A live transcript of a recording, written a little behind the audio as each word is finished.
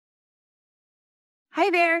Hi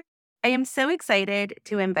there. I am so excited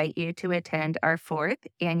to invite you to attend our fourth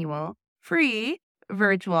annual free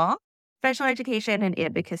virtual Special Education and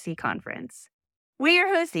Advocacy Conference. We are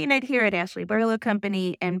hosting it here at Ashley Barlow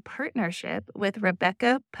Company in partnership with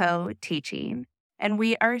Rebecca Poe Teaching. And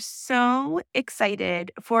we are so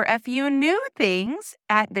excited for a few new things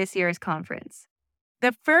at this year's conference.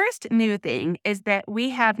 The first new thing is that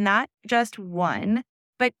we have not just one,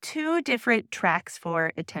 but two different tracks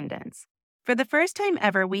for attendance. For the first time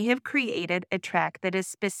ever, we have created a track that is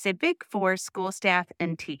specific for school staff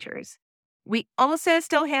and teachers. We also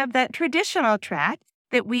still have that traditional track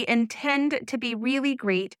that we intend to be really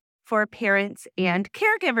great for parents and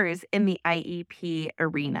caregivers in the IEP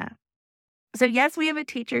arena. So yes, we have a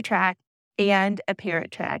teacher track and a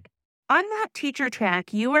parent track. On that teacher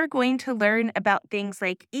track, you are going to learn about things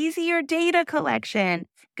like easier data collection,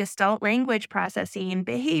 Gestalt language processing,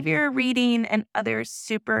 behavior reading, and other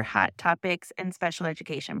super hot topics in special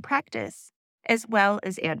education practice, as well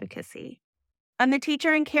as advocacy. On the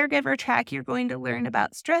teacher and caregiver track, you're going to learn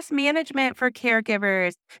about stress management for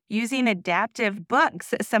caregivers, using adaptive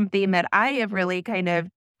books, something that I have really kind of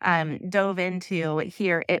dove into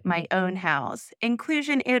here at my own house,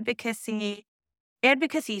 inclusion advocacy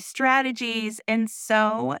strategies, and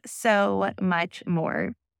so much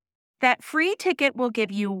more. That free ticket will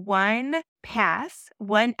give you one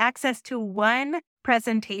access to one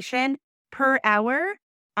presentation per hour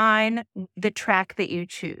on the track that you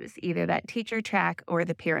choose, either that teacher track or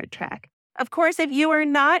the parent track. Of course, if you are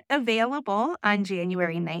not available on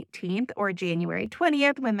January 19th or January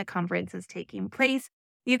 20th when the conference is taking place,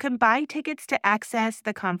 you can buy tickets to access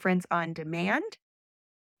the conference on demand.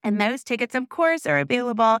 And those tickets, of course, are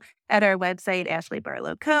available at our website,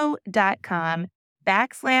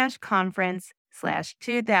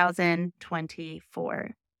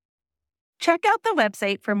 ashleybarlowco.com/conference/2024. Check out the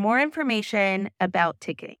website for more information about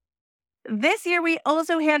ticketing. This year, we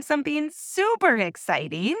also have something super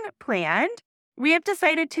exciting planned. We have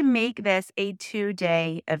decided to make this a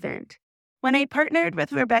 2-day event. When I partnered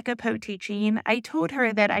with Rebecca Poe Teaching, I told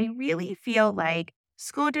her that I really feel like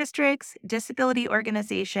school districts, disability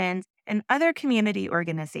organizations, and other community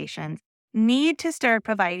organizations need to start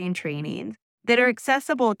providing trainings that are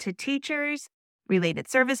accessible to teachers, related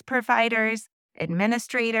service providers,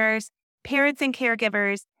 administrators, parents and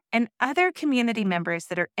caregivers, and other community members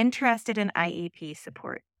that are interested in IEP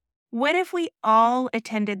support. What if we all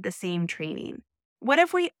attended the same training? What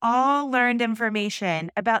if we all learned information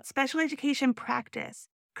about special education practice,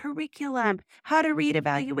 curriculum, how to read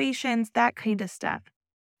evaluations, that kind of stuff?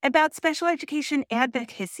 About special education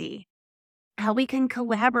advocacy, how we can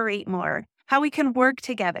collaborate more, how we can work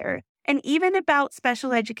together, and even about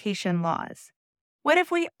special education laws. What if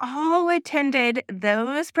we all attended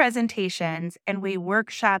those presentations and we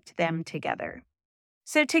workshopped them together?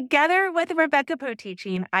 So together with Rebecca Poe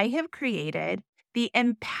Teaching, I have created the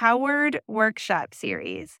Empowered Workshop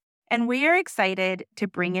Series, and we are excited to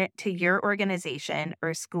bring it to your organization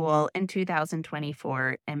or school in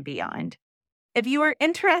 2024 and beyond. If you are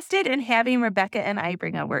interested in having Rebecca and I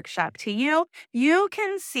bring a workshop to you, you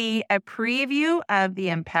can see a preview of the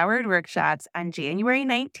Empowered Workshops on January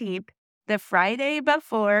 19th, the Friday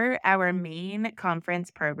before our main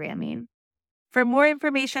conference programming. For more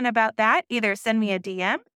information about that, either send me a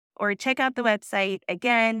DM or check out the website,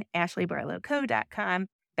 again,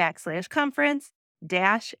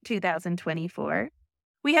 ashleybarlowco.com/conference-2024.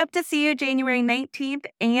 We hope to see you January 19th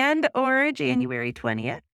and or January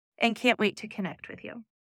 20th, and can't wait to connect with you.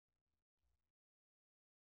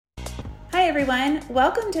 Hi, everyone.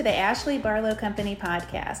 Welcome to the Ashley Barlow Company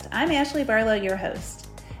podcast. I'm Ashley Barlow, your host.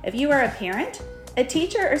 If you are a parent, a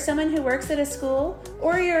teacher, or someone who works at a school,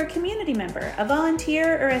 or you're a community member, a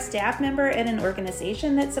volunteer, or a staff member at an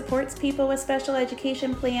organization that supports people with special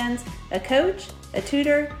education plans, a coach, a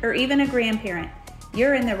tutor, or even a grandparent,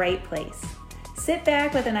 you're in the right place. Sit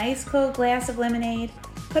back with an ice cold glass of lemonade,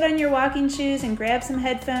 put on your walking shoes and grab some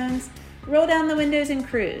headphones, roll down the windows and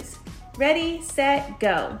cruise. Ready, set,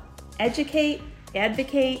 go. Educate,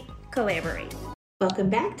 advocate, collaborate. Welcome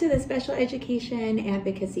back to the Special Education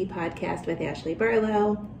Advocacy Podcast with Ashley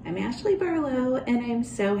Barlow. I'm Ashley Barlow, and I'm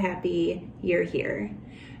so happy you're here.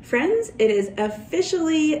 Friends, it is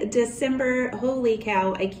officially December. Holy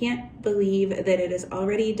cow, I can't believe that it is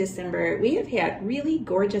already December. We have had really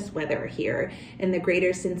gorgeous weather here in the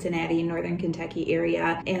greater Cincinnati, Northern Kentucky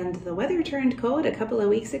area, and the weather turned cold a couple of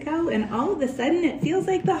weeks ago, and all of a sudden it feels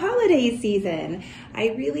like the holiday season. I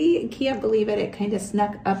really can't believe it. It kind of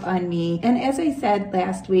snuck up on me. And as I said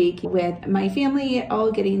last week, with my family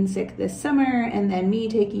all getting sick this summer and then me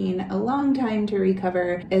taking a long time to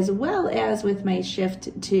recover, as well as with my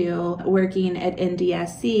shift to working at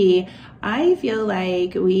NDSC, I feel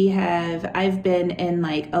like I've been in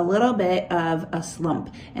like a little bit of a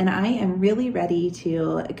slump, and I am really ready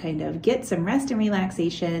to kind of get some rest and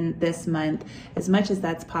relaxation this month as much as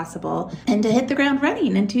that's possible and to hit the ground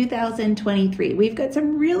running in 2023. We've got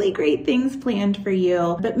some really great things planned for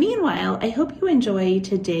you, but meanwhile, I hope you enjoy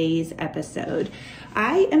today's episode.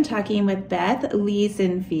 I am talking with Beth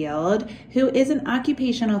Liesenfield, who is an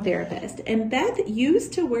occupational therapist. And Beth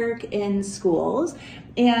used to work in schools,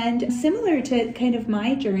 and similar to kind of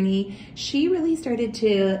my journey, she really started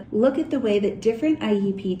to look at the way that different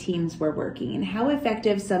IEP teams were working, how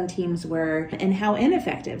effective some teams were and how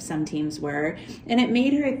ineffective some teams were. And it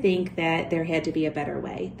made her think that there had to be a better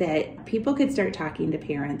way, that people could start talking to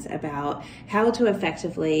parents about how to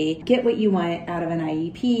effectively get what you want out of an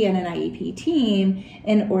IEP and an IEP team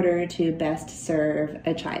in order to best serve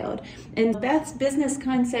a child. And Beth's business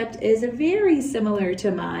concept is very similar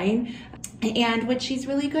to mine. And what she's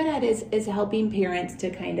really good at is helping parents to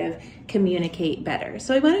kind of communicate better.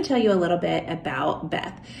 So I want to tell you a little bit about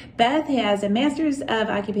Beth. Beth has a Master's of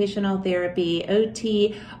Occupational Therapy,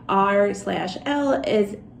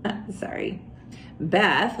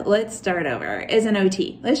 Beth, let's start over, is an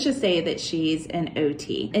OT. Let's just say that she's an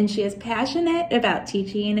OT. And she is passionate about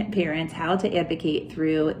teaching parents how to advocate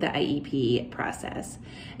through the IEP process.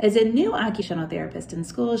 As a new occupational therapist in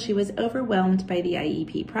school, she was overwhelmed by the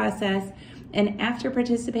IEP process. And after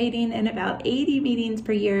participating in about 80 meetings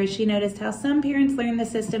per year, she noticed how some parents learn the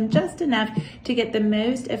system just enough to get the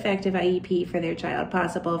most effective IEP for their child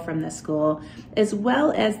possible from the school, as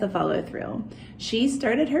well as the follow-through. She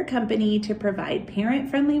started her company to provide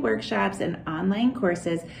parent-friendly workshops and online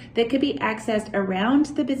courses that could be accessed around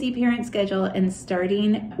the busy parent schedule and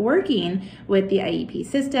working with the IEP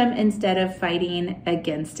system instead of fighting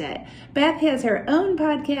against it. Beth has her own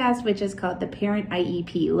podcast, which is called the Parent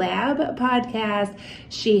IEP Lab podcast.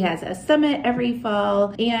 She has a summit every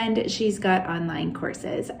fall, and she's got online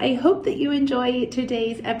courses. I hope that you enjoy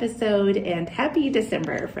today's episode, and happy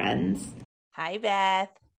December, friends. Hi, Beth.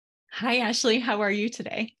 Hi, Ashley. How are you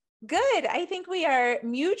today? Good. I think we are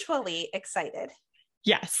mutually excited.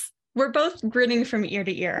 Yes. We're both grinning from ear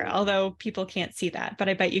to ear, although people can't see that, but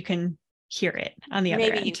I bet you can hear it on the other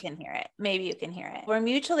end. Maybe you can hear it. We're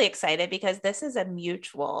mutually excited because this is a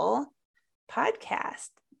mutual podcast.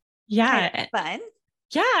 Yeah. Kind of fun.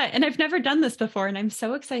 Yeah. And I've never done this before, and I'm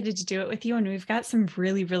so excited to do it with you. And we've got some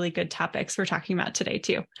really, really good topics we're talking about today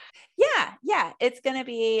too. Yeah. It's going to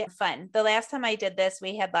be fun. The last time I did this,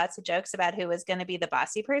 we had lots of jokes about who was going to be the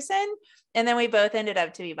bossy person. And then we both ended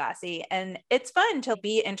up to be bossy. And it's fun to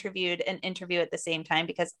be interviewed and interview at the same time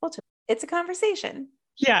because ultimately it's a conversation.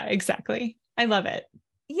 Yeah, exactly. I love it.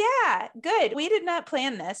 Yeah, good. We did not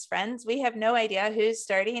plan this, friends. We have no idea who's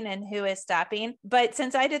starting and who is stopping. But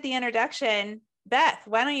since I did the introduction, Beth,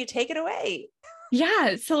 why don't you take it away?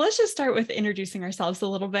 Yeah. So let's just start with introducing ourselves a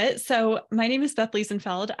little bit. So my name is Beth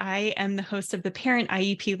Liesenfeld. I am the host of the Parent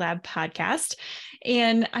IEP Lab podcast,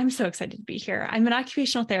 and I'm so excited to be here. I'm an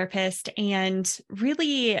occupational therapist, and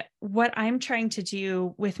really what I'm trying to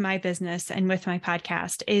do with my business and with my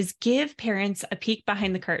podcast is give parents a peek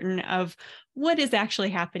behind the curtain of what is actually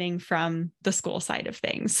happening from the school side of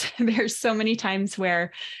things. There's so many times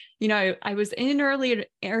where I was in early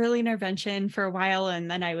intervention for a while,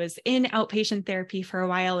 and then I was in outpatient therapy for a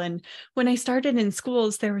while. And when I started in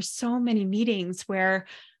schools, there were so many meetings where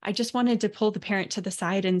I just wanted to pull the parent to the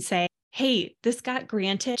side and say, hey, this got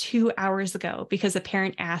granted 2 hours ago because a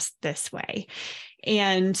parent asked this way.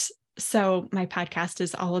 And so my podcast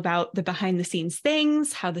is all about the behind the scenes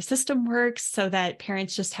things, how the system works, so that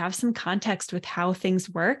parents just have some context with how things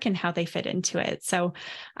work and how they fit into it. So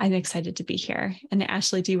I'm excited to be here. And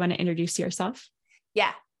Ashley, do you want to introduce yourself?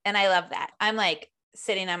 Yeah. And I love that. I'm like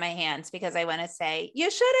sitting on my hands because I want to say, you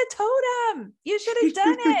should have told them. You should have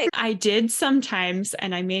done it. I did sometimes,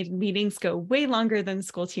 and I made meetings go way longer than the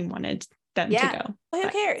school team wanted them to go. Well, who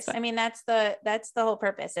cares? I mean, that's the whole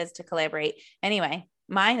purpose, is to collaborate. Anyway,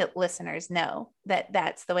 my listeners know that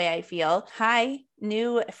that's the way I feel. Hi,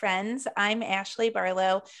 new friends. I'm Ashley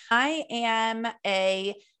Barlow. I am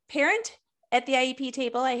a parent at the IEP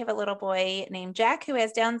table. I have a little boy named Jack who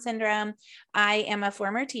has Down syndrome. I am a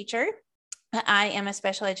former teacher. I am a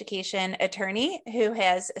special education attorney who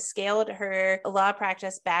has scaled her law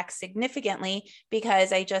practice back significantly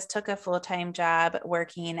because I just took a full-time job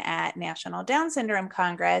working at National Down Syndrome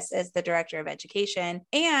Congress as the director of education.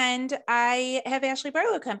 And I have Ashley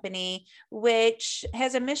Barlow Company, which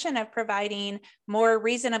has a mission of providing more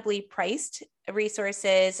reasonably priced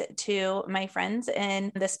resources to my friends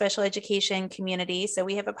in the special education community. So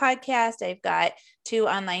we have a podcast. I've got 2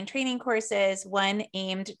 online training courses, one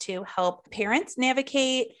aimed to help parents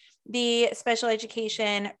navigate the special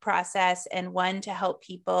education process, and one to help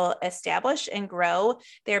people establish and grow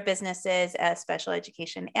their businesses as special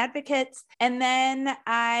education advocates. And then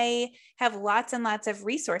I have lots and lots of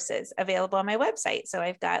resources available on my website. So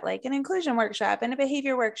I've got like an inclusion workshop and a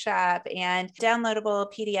behavior workshop and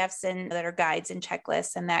downloadable PDFs and that are guides and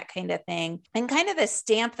checklists and that kind of thing. And kind of the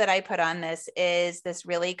stamp that I put on this is this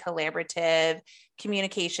really collaborative,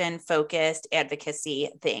 communication focused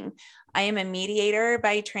advocacy thing. I am a mediator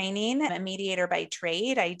by training, a mediator by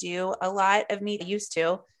trade. I do a lot of used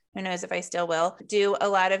to, who knows if I still will, do a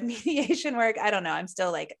lot of mediation work. I don't know. I'm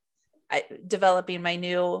still like developing my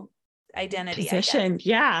new identity. Position.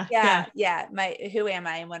 Yeah. Who am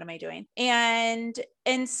I and what am I doing? And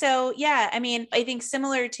so, I mean, I think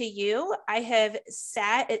similar to you, I have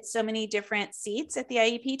sat at so many different seats at the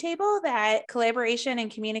IEP table that collaboration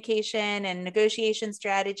and communication and negotiation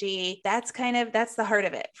strategy, that's the heart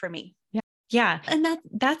of it for me. Yeah. And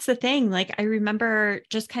that's the thing. Like, I remember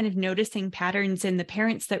just kind of noticing patterns in the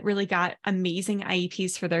parents that really got amazing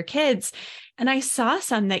IEPs for their kids. And I saw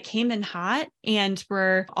some that came in hot and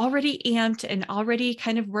were already amped and already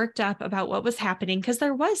kind of worked up about what was happening, because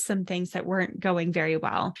there was some things that weren't going very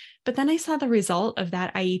well. But then I saw the result of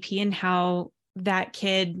that IEP and how that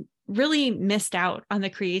kid really missed out on the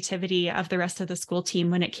creativity of the rest of the school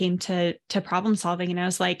team when it came to problem solving. And I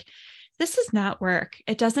was like, this does not work.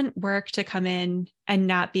 It doesn't work to come in and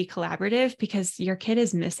not be collaborative, because your kid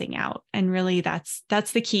is missing out. And really that's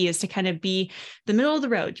the key, is to kind of be the middle of the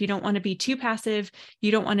road. You don't want to be too passive.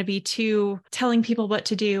 You don't want to be too telling people what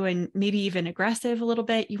to do and maybe even aggressive a little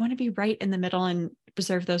bit. You want to be right in the middle and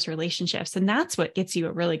preserve those relationships. And that's what gets you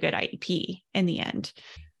a really good IEP in the end.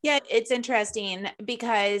 Yeah, it's interesting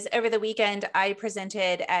because over the weekend, I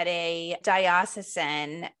presented at a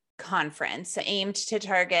diocesan conference aimed to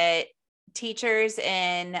target teachers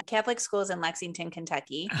in Catholic schools in Lexington,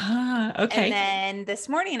 Kentucky. Okay. And then this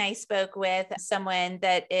morning I spoke with someone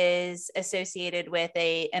that is associated with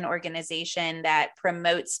an organization that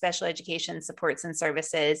promotes special education supports and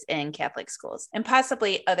services in Catholic schools and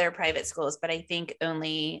possibly other private schools, but I think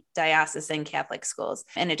only diocesan Catholic schools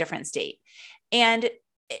in a different state. And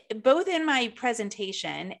both in my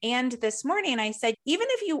presentation and this morning, I said, even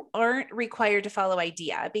if you aren't required to follow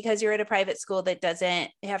IDEA because you're at a private school that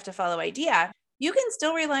doesn't have to follow IDEA, you can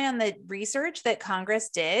still rely on the research that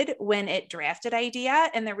Congress did when it drafted IDEA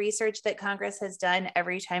and the research that Congress has done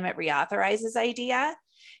every time it reauthorizes IDEA.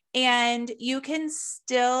 And you can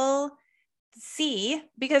still see,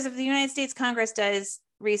 because if the United States Congress does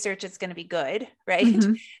research, it's going to be good, right?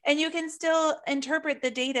 Mm-hmm. And you can still interpret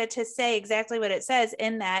the data to say exactly what it says,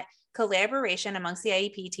 in that collaboration amongst the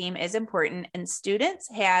IEP team is important, and students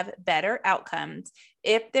have better outcomes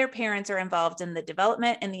if their parents are involved in the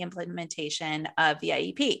development and the implementation of the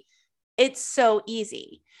IEP. It's so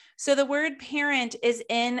easy. So the word parent is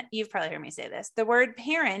in, you've probably heard me say this, the word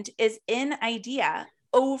parent is in IDEA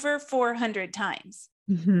over 400 times.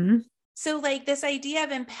 Mm-hmm. So like this idea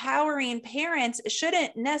of empowering parents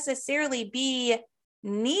shouldn't necessarily be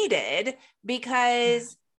needed,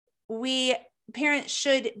 because parents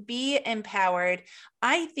should be empowered.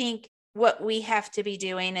 I think what we have to be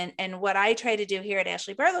doing, and what I try to do here at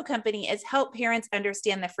Ashley Barlow Company, is help parents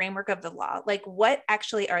understand the framework of the law, like what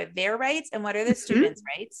actually are their rights and what are the students'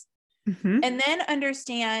 rights, and then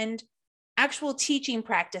understand actual teaching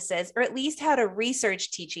practices, or at least how to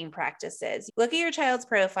research teaching practices. Look at your child's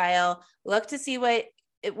profile, look to see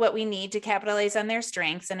what we need to capitalize on their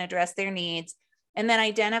strengths and address their needs, and then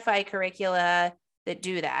identify curricula that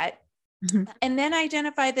do that. And then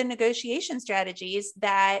identify the negotiation strategies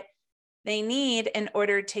that they need in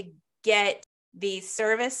order to get these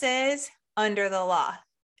services under the law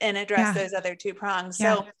and address those other 2 prongs.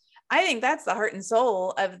 So I think that's the heart and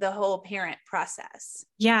soul of the whole parent process.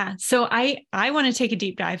 Yeah. So I want to take a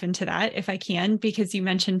deep dive into that if I can, because you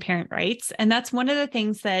mentioned parent rights. And that's one of the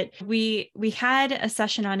things that we had a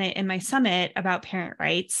session on it in my summit about parent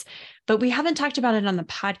rights, but we haven't talked about it on the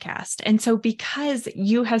podcast. And so because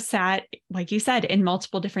you have sat, like you said, in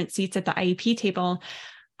multiple different seats at the IEP table,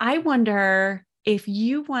 I wonder if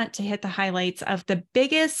you want to hit the highlights of the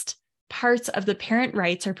biggest parts of the parent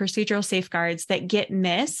rights or procedural safeguards that get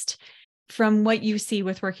missed from what you see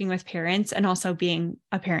with working with parents and also being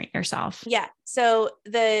a parent yourself? Yeah. So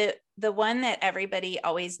the one that everybody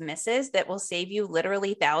always misses that will save you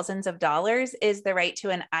literally thousands of dollars is the right to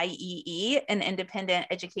an IEE, an independent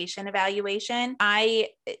education evaluation. I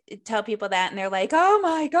tell people that and they're like, oh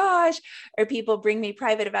my gosh, or people bring me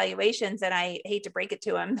private evaluations and I hate to break it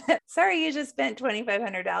to them. Sorry, you just spent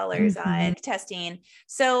 $2,500 on testing.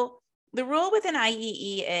 So the rule with an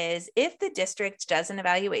IEE is if the district does an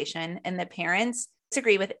evaluation and the parents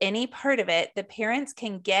disagree with any part of it, the parents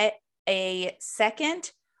can get a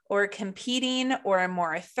second or competing or a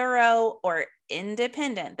more thorough or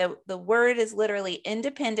independent. The word is literally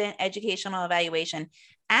independent educational evaluation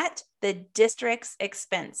at the district's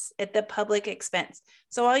expense, at the public expense.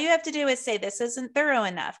 So all you have to do is say, this isn't thorough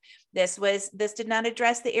enough. This did not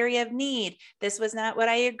address the area of need. This was not what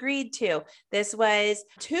I agreed to. This was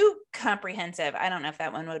too comprehensive. I don't know if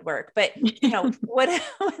that one would work, but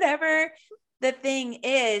whatever the thing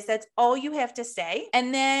is, that's all you have to say.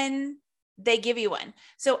 And then they give you one.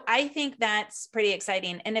 So I think that's pretty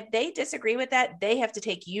exciting. And if they disagree with that, they have to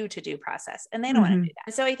take you to due process and they don't want to do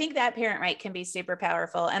that. So I think that parent right can be super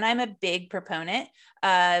powerful. And I'm a big proponent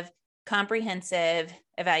of comprehensive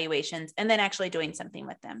evaluations and then actually doing something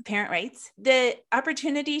with them. Parent rights, the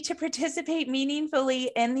opportunity to participate meaningfully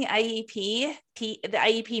in the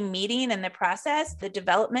IEP meeting and the process, the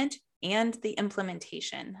development and the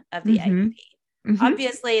implementation of the IEP.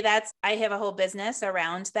 Obviously, I have a whole business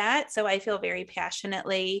around that. So I feel very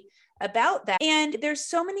passionately about that. And there's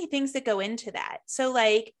so many things that go into that. So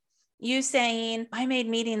like you saying, I made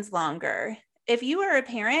meetings longer. If you are a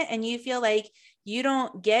parent and you feel like you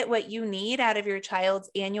don't get what you need out of your child's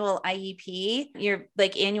annual IEP, your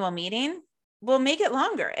like annual meeting, well, make it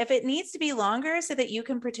longer. If it needs to be longer so that you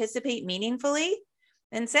can participate meaningfully,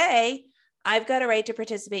 then say, I've got a right to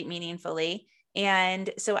participate meaningfully. And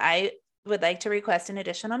so I would like to request an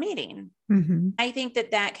additional meeting. I think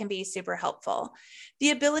that can be super helpful.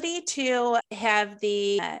 The ability to have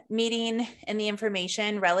the meeting and the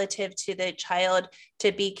information relative to the child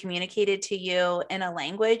to be communicated to you in a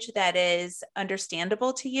language that is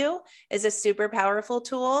understandable to you is a super powerful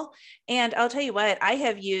tool. And I'll tell you what, I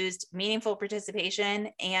have used meaningful participation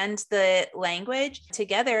and the language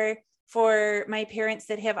together for my parents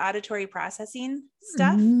that have auditory processing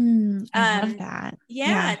stuff. I love that.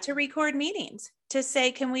 Yeah, to record meetings, to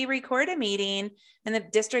say, can we record a meeting? And the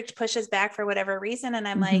district pushes back for whatever reason. And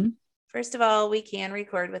I'm like, first of all, we can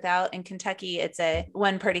record without, in Kentucky, it's a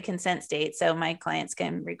one-party consent state. So my clients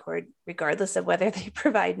can record regardless of whether they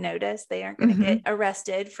provide notice. They aren't going to get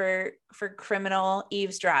arrested for criminal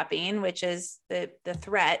eavesdropping, which is the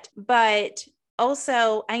threat. But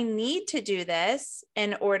also, I need to do this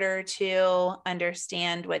in order to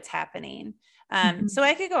understand what's happening. So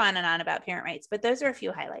I could go on and on about parent rights, but those are a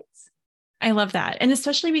few highlights. I love that. And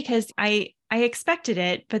especially because I expected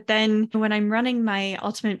it, but then when I'm running my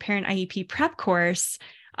Ultimate Parent IEP prep course,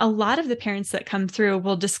 a lot of the parents that come through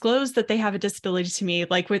will disclose that they have a disability to me,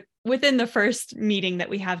 like within the first meeting that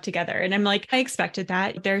we have together. And I'm like, I expected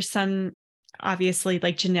that. There's some obviously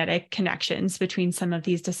like genetic connections between some of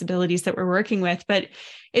these disabilities that we're working with, but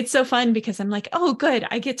it's so fun because I'm like, oh, good.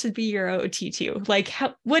 I get to be your OT too. Like,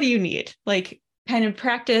 what do you need? Like kind of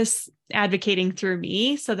practice advocating through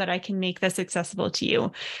me so that I can make this accessible to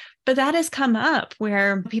you. But that has come up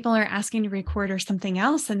where people are asking to record or something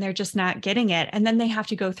else and they're just not getting it. And then they have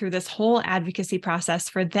to go through this whole advocacy process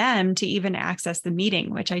for them to even access the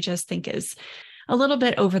meeting, which I just think is a little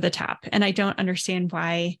bit over the top. And I don't understand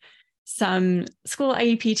why some school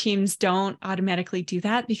IEP teams don't automatically do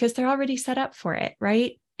that because they're already set up for it,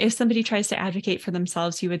 right? If somebody tries to advocate for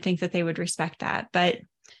themselves, you would think that they would respect that. But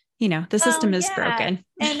the system is broken.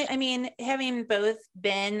 And I mean, having both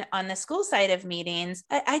been on the school side of meetings,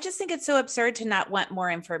 I just think it's so absurd to not want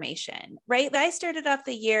more information, right? I started off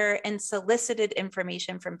the year and solicited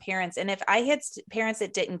information from parents. And if I had parents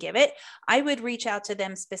that didn't give it, I would reach out to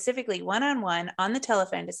them specifically one-on-one on the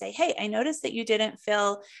telephone to say, hey, I noticed that you didn't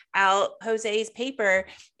fill out Jose's paper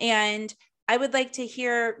and I would like to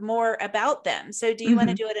hear more about them. So do you want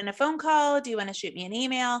to do it in a phone call? Do you want to shoot me an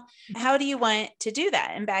email? How do you want to do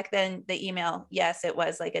that? And back then the email, yes, it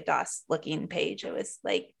was like a DOS looking page. It was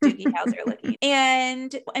like Doogie Howser looking.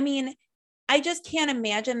 And I mean, I just can't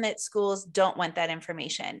imagine that schools don't want that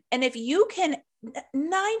information. And if you can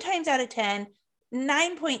 9 times out of 10,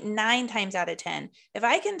 9.9 times out of 10, if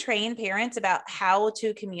I can train parents about how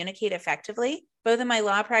to communicate effectively, both in my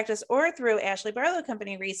law practice or through Ashley Barlow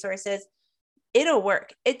Company resources, it'll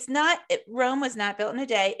work. Rome was not built in a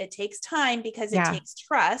day. It takes time because it takes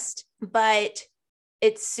trust, but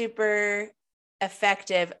it's super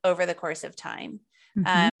effective over the course of time.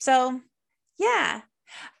 So Yeah.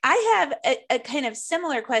 I have a kind of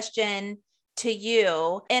similar question to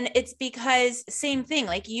you. And it's because same thing,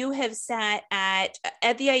 like you have sat at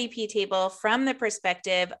the IEP table from the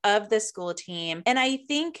perspective of the school team. And I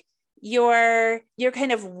think your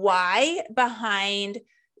kind of why behind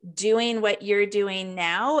doing what you're doing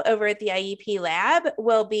now over at the IEP lab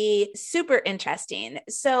will be super interesting.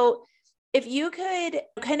 So if you could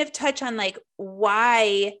kind of touch on like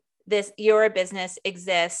why your business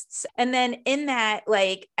exists. And then in that,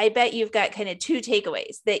 like, I bet you've got kind of two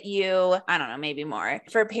takeaways that I don't know, maybe more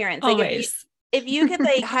for parents. Always. Like if you could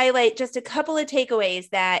like highlight just a couple of takeaways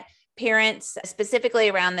that parents specifically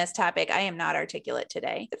around this topic, I am not articulate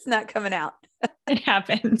today. It's not coming out. It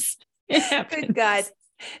happens. It happens. Good God.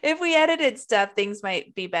 If we edited stuff, things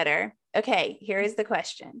might be better. Okay, here is the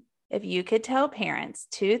question. If you could tell parents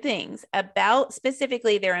two things about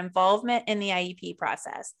specifically their involvement in the IEP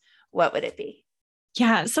process, what would it be?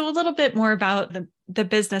 Yeah. So a little bit more about the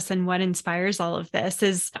business and what inspires all of this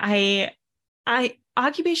is I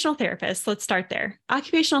occupational therapists, let's start there.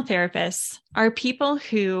 Occupational therapists are people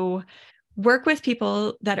who work with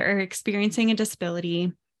people that are experiencing a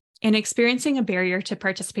disability and experiencing a barrier to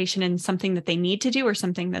participation in something that they need to do or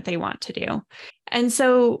something that they want to do. And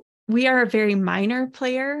so we are a very minor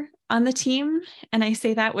player on the team. And I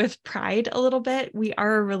say that with pride a little bit. We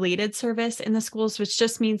are a related service in the schools, which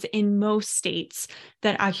just means in most states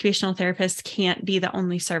that occupational therapists can't be the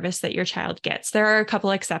only service that your child gets. There are a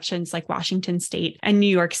couple exceptions like Washington State and New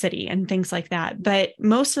York City and things like that. But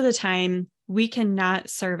most of the time, we cannot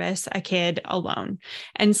service a kid alone.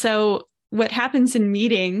 And so what happens in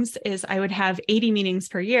meetings is I would have 80 meetings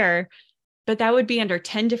per year, but that would be under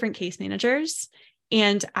 10 different case managers.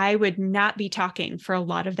 And I would not be talking for a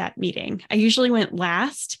lot of that meeting. I usually went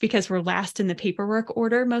last because we're last in the paperwork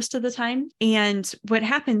order most of the time. And what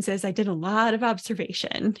happens is I did a lot of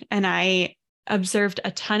observation and I observed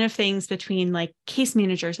a ton of things between like case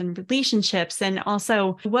managers and relationships and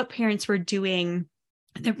also what parents were doing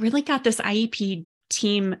that really got this IEP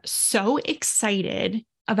team so excited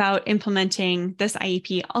about implementing this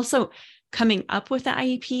IEP. Also, coming up with the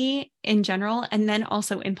IEP in general, and then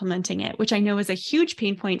also implementing it, which I know is a huge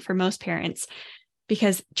pain point for most parents,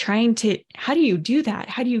 because how do you do that?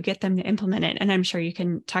 How do you get them to implement it? And I'm sure you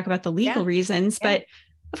can talk about the legal reasons, but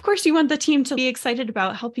of course you want the team to be excited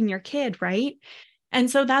about helping your kid, right? And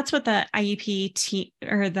so that's what the IEP team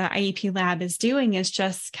or the IEP lab is doing, is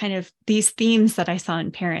just kind of these themes that I saw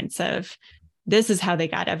in parents of this is how they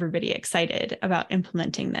got everybody excited about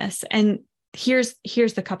implementing this. And here's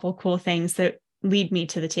the couple cool things that lead me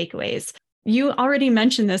to the takeaways. You already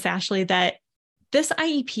mentioned this, Ashley, that this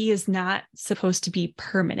IEP is not supposed to be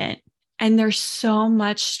permanent. And there's so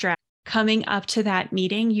much stress coming up to that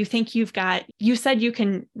meeting. You said you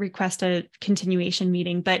can request a continuation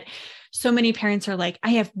meeting, but so many parents are like, I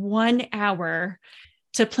have 1 hour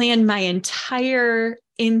to plan my entire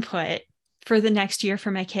input for the next year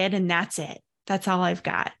for my kid. And that's it. That's all I've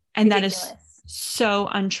got. And Ridiculous. That is so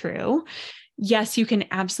untrue. Yes, you can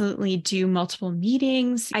absolutely do multiple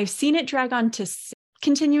meetings. I've seen it drag on to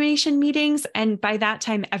continuation meetings. And by that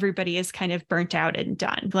time, everybody is kind of burnt out and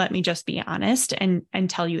done. Let me just be honest and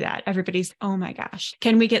tell you that everybody's, oh my gosh,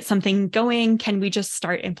 can we get something going? Can we just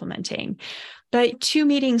start implementing? But 2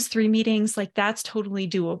 meetings, 3 meetings, like that's totally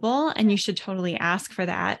doable. And you should totally ask for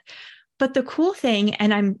that. But the cool thing,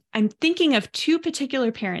 and I'm thinking of 2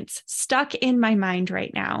 particular parents stuck in my mind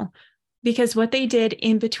right now, because what they did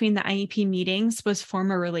in between the IEP meetings was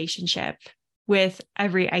form a relationship with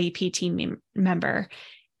every IEP team member.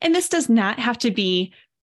 And this does not have to be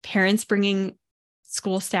parents bringing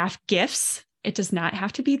school staff gifts. It does not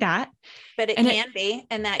have to be that. But it can be,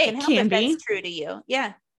 and that can help if that's true to you.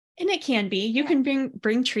 Yeah. And it can be. You can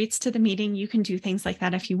bring treats to the meeting. You can do things like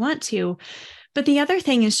that if you want to. But the other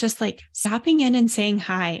thing is just like stopping in and saying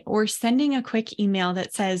hi, or sending a quick email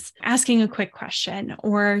that says, asking a quick question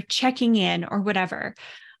or checking in or whatever.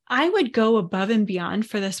 I would go above and beyond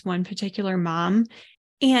for this one particular mom.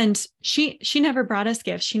 And she never brought us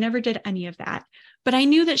gifts. She never did any of that. But I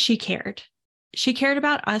knew that she cared. She cared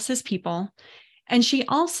about us as people. And she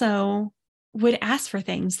also would ask for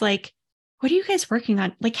things like, what are you guys working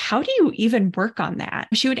on? Like, how do you even work on that?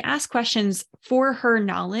 She would ask questions for her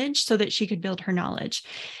knowledge so that she could build her knowledge.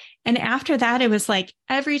 And after that, it was like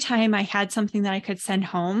every time I had something that I could send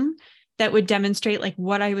home that would demonstrate like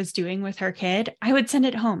what I was doing with her kid, I would send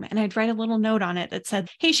it home and I'd write a little note on it that said,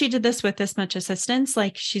 hey, she did this with this much assistance,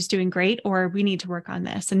 like she's doing great, or we need to work on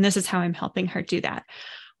this. And this is how I'm helping her do that.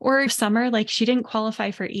 Or summer, like she didn't qualify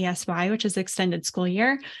for ESY, which is extended school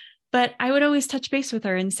year, but I would always touch base with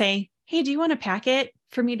her and say, hey, do you want a packet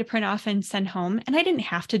for me to print off and send home? And I didn't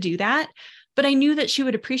have to do that, but I knew that she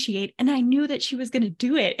would appreciate, and I knew that she was going to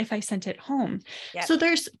do it if I sent it home. Yeah. So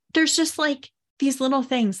there's just like these little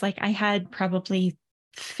things. Like I had probably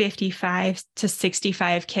 55 to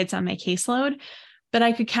 65 kids on my caseload, but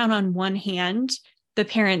I could count on one hand the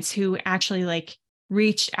parents who actually like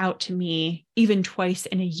reached out to me even twice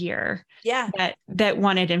in a year that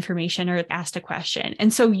wanted information or asked a question.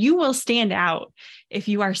 And so you will stand out if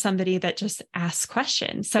you are somebody that just asks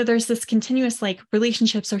questions. So there's this continuous, like,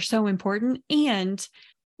 relationships are so important, and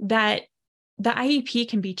that the IEP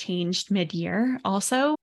can be changed mid-year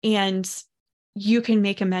also. And you can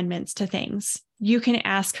make amendments to things. You can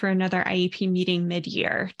ask for another IEP meeting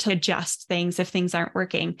mid-year to adjust things if things aren't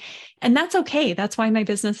working. And that's okay. That's why my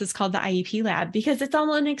business is called the IEP Lab, because it's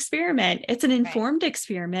all an experiment. It's an informed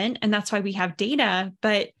experiment. And that's why we have data.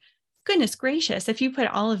 But goodness gracious, if you put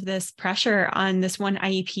all of this pressure on this one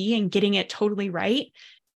IEP and getting it totally right,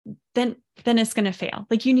 then it's going to fail.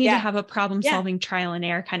 Like, you need to have a problem solving trial and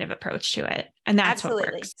error kind of approach to it. And that's what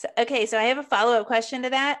works. So, okay. So I have a follow-up question to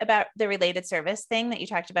that about the related service thing that you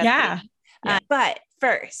talked about. Yeah. But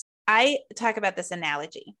first, I talk about this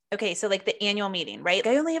analogy. Okay. So like the annual meeting, right?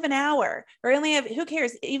 I only have an hour, or I only have, who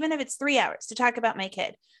cares? Even if it's 3 hours to talk about my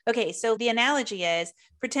kid. Okay. So the analogy is,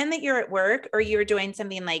 pretend that you're at work or you're doing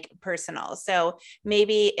something like personal. So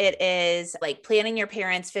maybe it is like planning your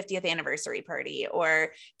parents' 50th anniversary party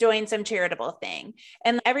or doing some charitable thing.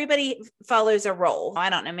 And everybody follows a role.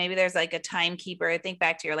 I don't know. Maybe there's like a timekeeper. Think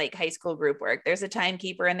back to your like high school group work. There's a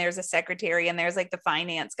timekeeper and there's a secretary and there's like the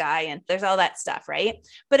finance guy and there's all that stuff, right?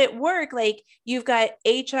 But at work, like you've got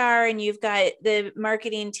HR and you've got the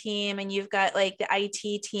marketing team and you've got like the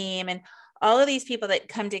IT team and all of these people that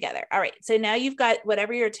come together. All right. So now you've got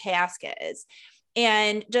whatever your task is.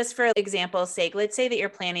 And just for example's sake, let's say that you're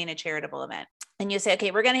planning a charitable event and you say, okay,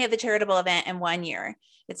 we're going to have the charitable event in 1 year.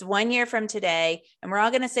 It's 1 year from today. And we're all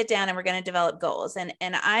going to sit down and we're going to develop goals. And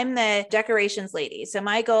I'm the decorations lady. So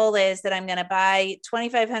my goal is that I'm going to buy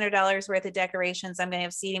 $2,500 worth of decorations. I'm going to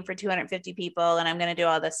have seating for 250 people. And I'm going to do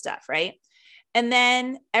all this stuff. Right. And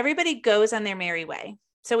then everybody goes on their merry way.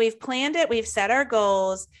 So we've planned it. We've set our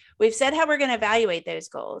goals. We've said how we're going to evaluate those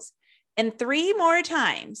goals. And 3 more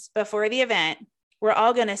times before the event, we're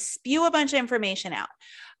all going to spew a bunch of information out.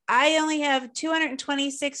 I only have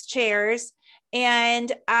 226 chairs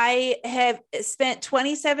and I have spent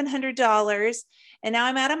 $2,700 and now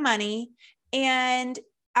I'm out of money and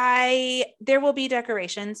there will be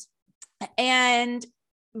decorations and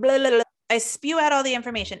blah, blah, blah. I spew out all the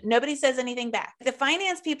information. Nobody says anything back. The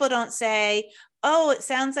finance people don't say, oh, it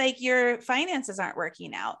sounds like your finances aren't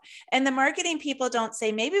working out. And the marketing people don't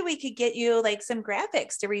say, maybe we could get you like some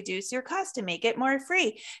graphics to reduce your cost and make it more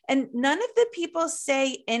free. And none of the people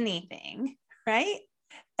say anything, right?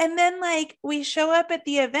 And then like we show up at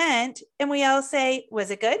the event and we all say, was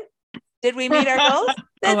it good? Did we meet our goals?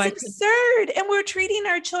 That's absurd. And we're treating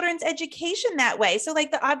our children's education that way. So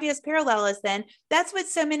like the obvious parallel is then that's what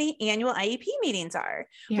so many annual IEP meetings are.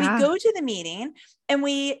 Yeah. We go to the meeting and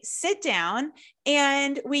we sit down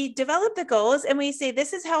and we develop the goals and we say,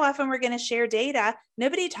 this is how often we're going to share data.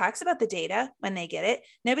 Nobody talks about the data when they get it.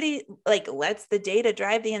 Nobody like lets the data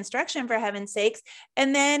drive the instruction, for heaven's sakes.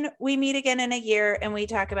 And then we meet again in a year and we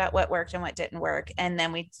talk about what worked and what didn't work. And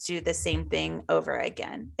then we do the same thing over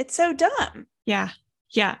again. It's so dumb. Yeah.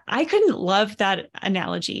 Yeah. I couldn't love that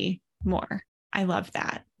analogy more. I love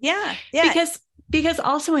that. Yeah. Yeah. Because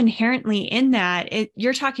also inherently in that,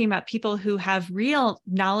 you're talking about people who have real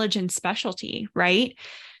knowledge and specialty, right?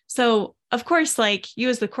 So of course, like you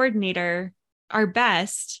as the coordinator are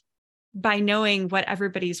best by knowing what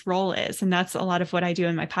everybody's role is. And that's a lot of what I do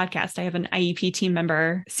in my podcast. I have an IEP team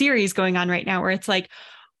member series going on right now where it's like,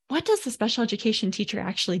 what does the special education teacher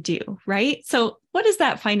actually do? Right? So what does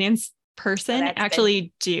that finance person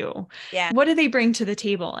actually do? Yeah. What do they bring to the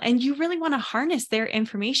table? And you really want to harness their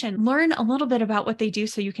information, learn a little bit about what they do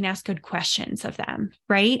so you can ask good questions of them,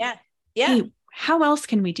 right? Yeah. Yeah. Hey, how else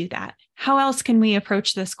can we do that? How else can we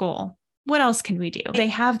approach this goal? What else can we do? They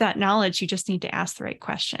have that knowledge. You just need to ask the right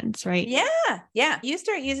questions, right? Yeah. Yeah. You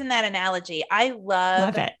start using that analogy. I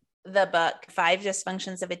love it. The book, 5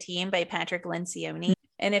 Dysfunctions of a Team by Patrick Lencioni.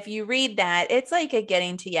 And if you read that, it's like a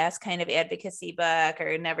getting to yes kind of advocacy book,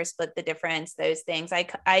 or Never Split the Difference, those things. I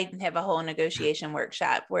have a whole negotiation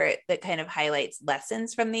workshop that kind of highlights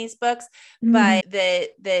lessons from these books. Mm-hmm. But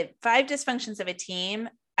the 5 Dysfunctions of a Team,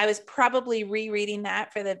 I was probably rereading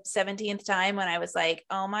that for the 17th time when I was like,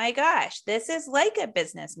 oh my gosh, this is like a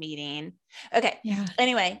business meeting. Okay. Yeah.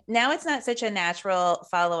 Anyway, now it's not such a natural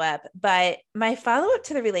follow-up, but my follow-up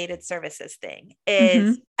to the related services thing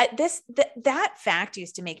is that fact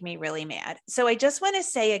used to make me really mad. So I just want to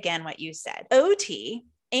say again what you said. OT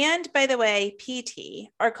and by the way, PT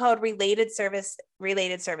are called related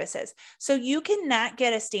services. So you cannot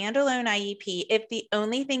get a standalone IEP if the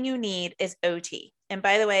only thing you need is OT. And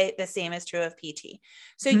by the way, the same is true of PT.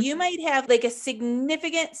 So you might have like a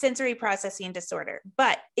significant sensory processing disorder,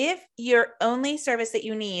 but if your only service that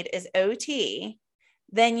you need is OT,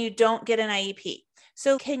 then you don't get an IEP.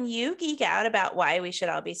 So can you geek out about why we should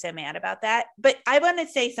all be so mad about that? But I want to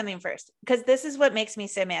say something first, because this is what makes me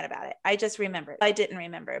so mad about it. I just remembered. I didn't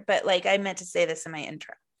remember, but like I meant to say this in my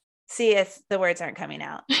intro. See if the words aren't coming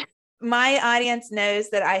out. My audience knows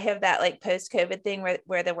that I have that like post-COVID thing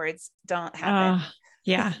where the words don't happen.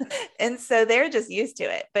 Yeah. And so they're just used to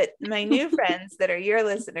it. But my new friends that are your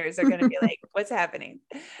listeners are going to be like, what's happening?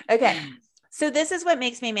 Okay. So this is what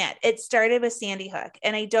makes me mad. It started with Sandy Hook,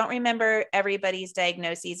 and I don't remember everybody's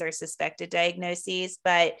diagnoses or suspected diagnoses,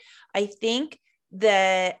 but I think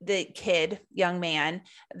the young man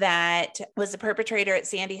that was the perpetrator at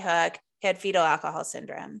Sandy Hook had fetal alcohol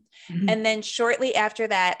syndrome. Mm-hmm. And then shortly after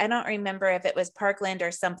that, I don't remember if it was Parkland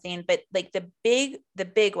or something, but like the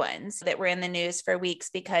big ones that were in the news for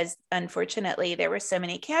weeks, because unfortunately there were so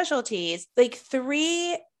many casualties, like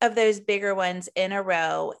 3 of those bigger ones in a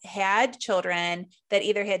row had children that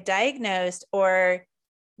either had diagnosed or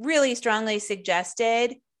really strongly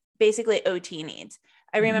suggested basically OT needs.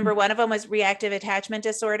 I remember one of them was reactive attachment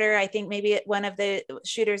disorder. I think maybe one of the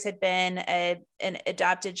shooters had been an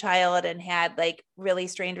adopted child and had like really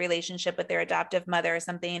strained relationship with their adoptive mother or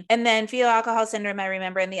something. And then fetal alcohol syndrome, I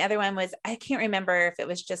remember. And the other one was, I can't remember if it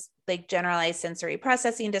was just like generalized sensory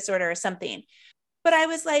processing disorder or something. But I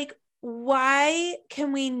was like, why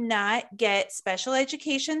can we not get special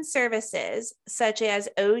education services such as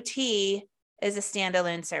OT as a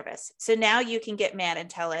standalone service? So now you can get mad and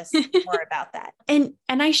tell us more about that. And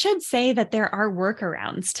I should say that there are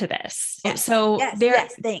workarounds to this. Yes, so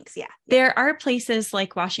thanks. Yeah. There are places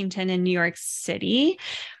like Washington and New York City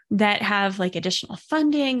that have like additional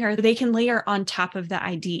funding, or they can layer on top of the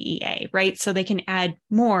IDEA, right? So they can add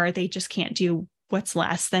more. They just can't do what's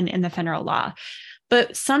less than in the federal law.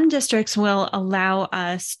 But some districts will allow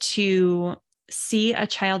us to see a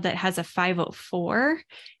child that has a 504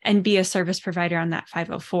 and be a service provider on that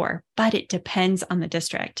 504, but it depends on the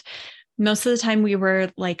district. Most of the time we were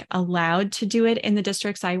like allowed to do it in the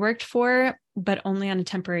districts I worked for, but only on a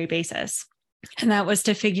temporary basis. And that was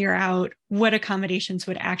to figure out what accommodations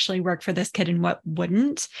would actually work for this kid and what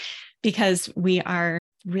wouldn't, because we are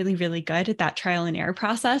really, really good at that trial and error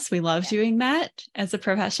process. We love doing that as a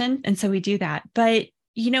profession. And so we do that. But,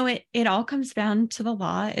 it all comes down to the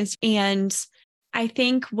law and I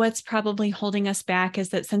think what's probably holding us back is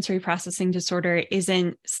that sensory processing disorder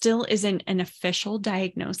still isn't an official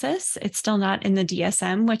diagnosis. It's still not in the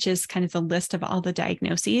DSM, which is kind of the list of all the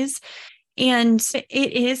diagnoses. And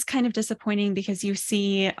it is kind of disappointing because you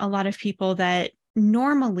see a lot of people that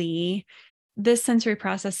normally this sensory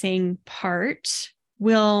processing part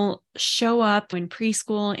will show up in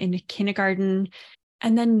preschool, in kindergarten,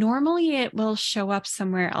 and then normally it will show up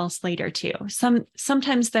somewhere else later too.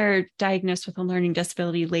 Sometimes they're diagnosed with a learning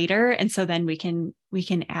disability later, and so then we can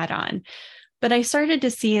add on. But I started to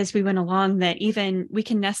see as we went along that even we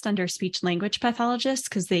can nest under speech language pathologists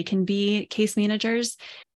because they can be case managers.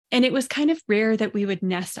 And it was kind of rare that we would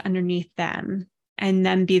nest underneath them and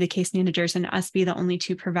them be the case managers and us be the only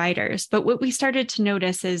 2 providers. But what we started to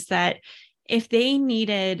notice is that if they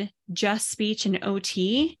needed just speech and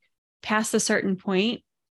OT past a certain point,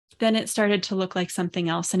 then it started to look like something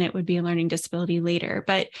else and it would be a learning disability later.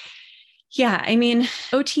 But yeah, I mean,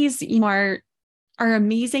 OTs our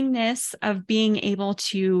amazingness of being able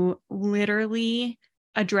to literally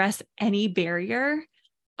address any barrier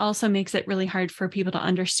also makes it really hard for people to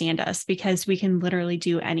understand us because we can literally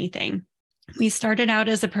do anything. We started out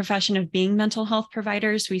as a profession of being mental health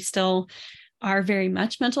providers. We still are very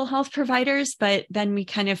much mental health providers, but then we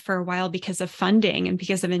kind of, for a while, because of funding and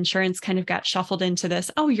because of insurance, kind of got shuffled into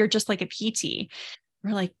this, oh, you're just like a PT.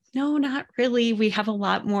 We're like, no, not really. We have a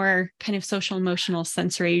lot more kind of social, emotional,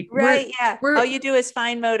 sensory. Right. All you do is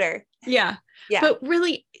fine motor. Yeah. But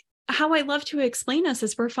really, how I love to explain us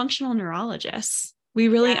is we're functional neurologists. We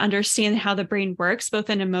really understand how the brain works, both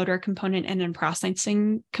in a motor component and in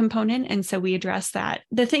processing component. And so we address that.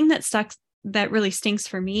 The thing that really stinks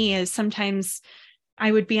for me is sometimes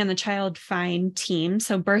I would be on the child find team.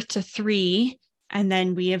 So birth to 3, and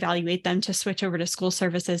then we evaluate them to switch over to school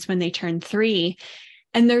services when they turn 3.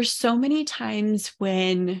 And there's so many times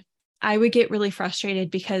when I would get really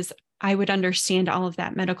frustrated because I would understand all of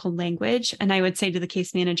that medical language. And I would say to the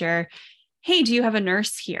case manager, hey, do you have a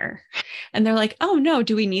nurse here? And they're like, oh no,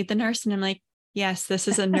 do we need the nurse? And I'm like, yes, this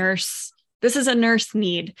is a nurse this is a nurse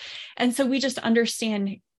need. And so we just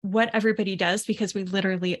understand what everybody does because we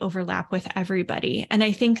literally overlap with everybody. And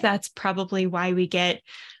I think that's probably why we get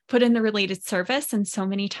put in the related service. And so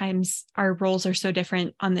many times our roles are so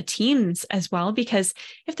different on the teams as well, because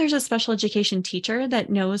if there's a special education teacher that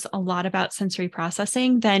knows a lot about sensory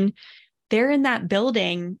processing, then they're in that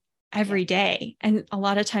building every day. And a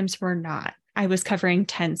lot of times we're not. I was covering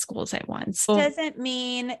 10 schools at once. Doesn't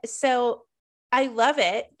mean, so I love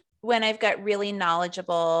it when I've got really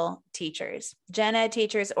knowledgeable teachers, gen ed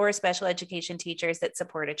teachers or special education teachers that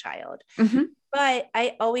support a child. Mm-hmm. But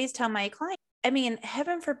I always tell my clients, I mean,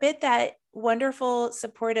 heaven forbid that wonderful,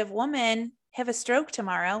 supportive woman have a stroke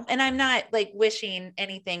tomorrow. And I'm not like wishing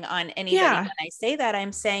anything on anybody when I say that.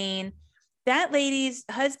 I'm saying that lady's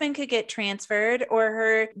husband could get transferred, or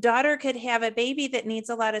her daughter could have a baby that needs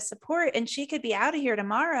a lot of support, and she could be out of here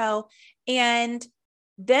tomorrow. And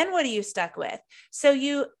then what are you stuck with? So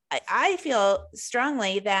I feel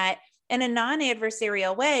strongly that in a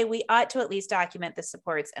non-adversarial way, we ought to at least document the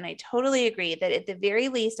supports. And I totally agree that at the very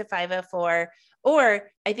least a 504,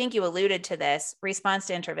 or I think you alluded to this, response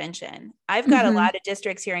to intervention. I've got a lot of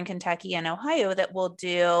districts here in Kentucky and Ohio that will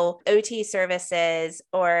do OT services,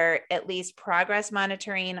 or at least progress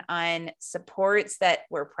monitoring on supports that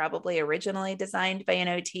were probably originally designed by an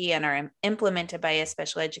OT and are implemented by a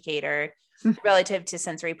special educator relative to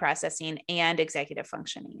sensory processing and executive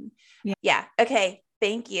functioning. Yeah. Okay.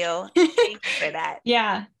 Thank you. Thank you for that.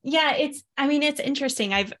 Yeah. It's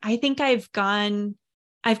interesting. I think I've gotten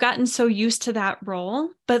so used to that role,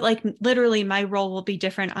 but like literally my role will be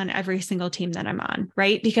different on every single team that I'm on,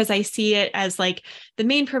 right? Because I see it as like the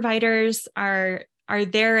main providers are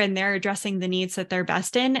there and they're addressing the needs that they're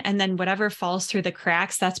best in. And then whatever falls through the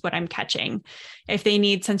cracks, that's what I'm catching. If they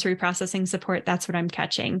need sensory processing support, that's what I'm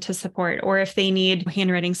catching to support. Or if they need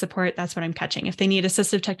handwriting support, that's what I'm catching. If they need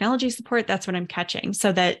assistive technology support, that's what I'm catching,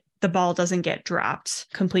 so that the ball doesn't get dropped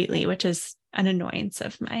completely, which is an annoyance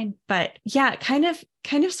of mine. But yeah, kind of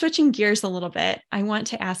switching gears a little bit, I want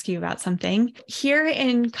to ask you about something here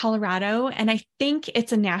in Colorado. And I think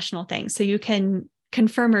it's a national thing, so you can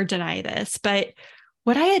confirm or deny this, but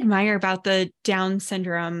what I admire about the Down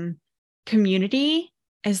syndrome community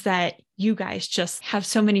is that you guys just have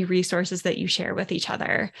so many resources that you share with each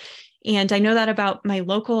other. And I know that about my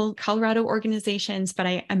local Colorado organizations, but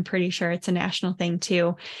I'm pretty sure it's a national thing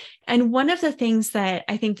too. And one of the things that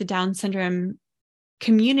I think the Down syndrome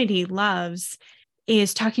community loves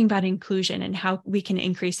is talking about inclusion and how we can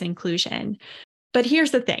increase inclusion. But here's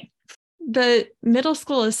the thing. The middle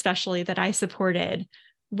school, especially that I supported,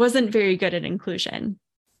 wasn't very good at inclusion.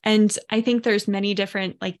 And I think there's many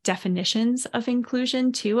different like definitions of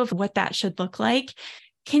inclusion too, of what that should look like.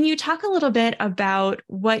 Can you talk a little bit about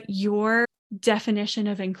what your definition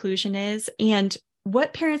of inclusion is and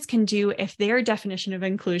what parents can do if their definition of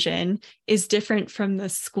inclusion is different from the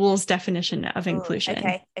school's definition of inclusion?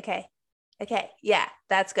 Okay. Yeah,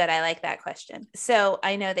 that's good. I like that question. So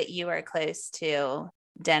I know that you are close to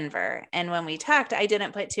Denver. And when we talked, I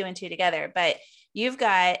didn't put two and two together, but you've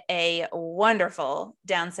got a wonderful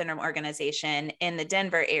Down syndrome organization in the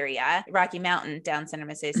Denver area, Rocky Mountain Down Syndrome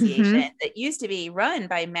Association, that used to be run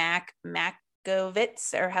by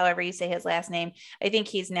Makovitz, or however you say his last name. I think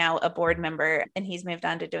he's now a board member and he's moved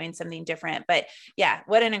on to doing something different. But yeah,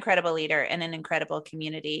 what an incredible leader and an incredible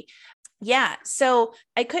community. Yeah. So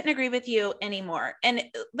I couldn't agree with you anymore. And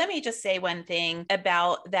let me just say one thing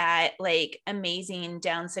about that like amazing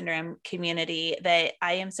Down syndrome community that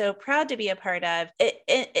I am so proud to be a part of.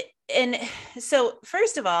 And so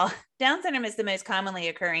first of all, Down syndrome is the most commonly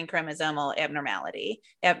occurring chromosomal abnormality,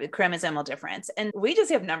 chromosomal difference. And we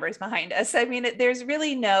just have numbers behind us. I mean, there's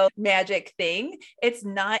really no magic thing. It's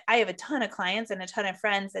not, I have a ton of clients and a ton of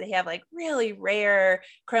friends that have like really rare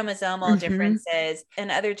chromosomal differences and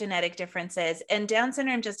other genetic differences. And Down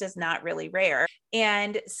syndrome just is not really rare.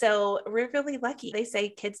 And so we're really lucky. They say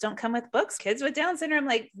kids don't come with books. Kids with Down syndrome,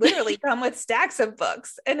 like literally come with stacks of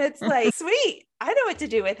books. And it's like, sweet, I know what to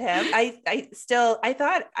do with him. I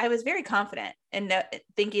thought I was very confident and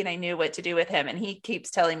thinking I knew what to do with him. And he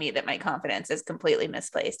keeps telling me that my confidence is completely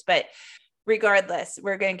misplaced, but regardless,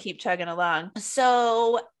 we're going to keep chugging along.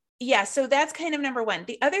 So yeah, so that's kind of number one.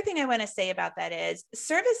 The other thing I want to say about that is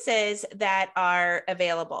services that are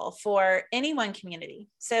available for any one community.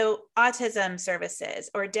 So autism services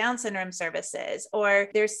or Down syndrome services, or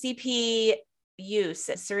there's CP use,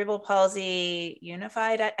 cerebral palsy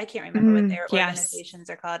unified. I can't remember what their organizations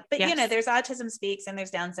are called, but you know, there's Autism Speaks and there's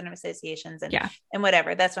Down syndrome associations and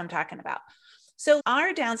whatever. That's what I'm talking about. So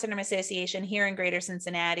our Down syndrome association here in Greater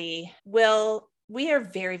Cincinnati will we are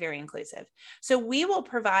very, very inclusive. So we will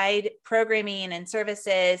provide programming and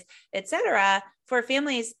services, et cetera, for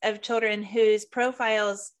families of children whose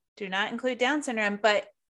profiles do not include Down syndrome, but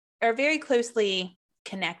are very closely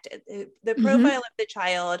connected. The profile of the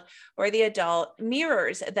child or the adult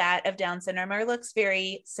mirrors that of Down syndrome or looks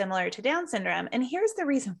very similar to Down syndrome. And here's the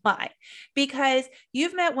reason why, because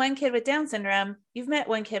you've met one kid with Down syndrome, you've met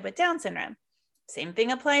one kid with Down syndrome. Same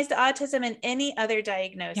thing applies to autism and any other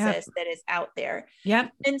diagnosis that is out there.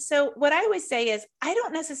 Yep. And so what I always say is, I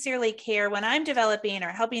don't necessarily care when I'm developing or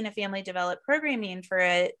helping a family develop programming for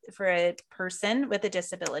a person with a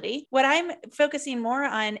disability. What I'm focusing more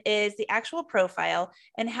on is the actual profile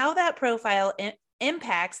and how that profile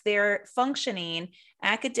impacts their functioning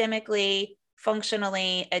academically,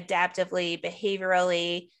 functionally, adaptively,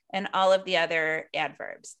 behaviorally, and all of the other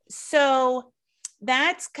adverbs. So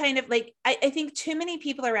that's kind of like, I think too many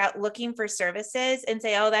people are out looking for services and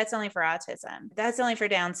say, oh, that's only for autism. That's only for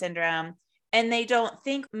Down syndrome. And they don't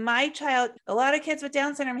think my child, a lot of kids with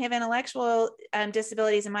Down syndrome have intellectual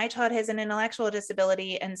disabilities, and my child has an intellectual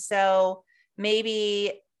disability. And so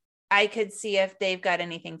maybe I could see if they've got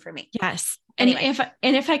anything for me. Yes. Anyway.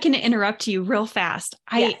 And if I can interrupt you real fast,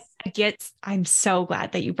 I'm so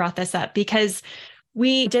glad that you brought this up, because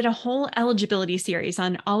we did a whole eligibility series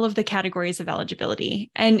on all of the categories of eligibility.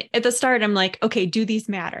 And at the start, I'm like, okay, do these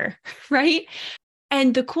matter? Right.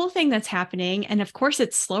 And the cool thing that's happening, and of course,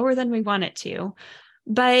 it's slower than we want it to,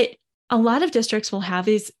 but a lot of districts will have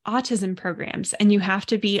these autism programs, and you have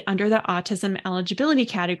to be under the autism eligibility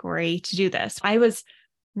category to do this. I was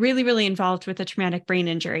really, really involved with the Traumatic Brain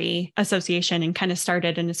Injury Association and kind of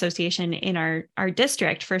started an association in our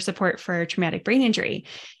district for support for traumatic brain injury.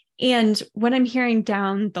 And what I'm hearing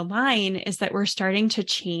down the line is that we're starting to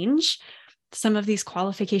change some of these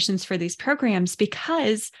qualifications for these programs,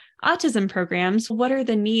 because autism programs, what are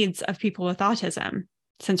the needs of people with autism?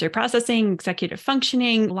 Sensory processing, executive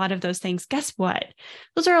functioning, a lot of those things. Guess what?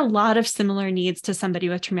 Those are a lot of similar needs to somebody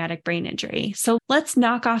with traumatic brain injury. So let's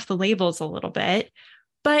knock off the labels a little bit.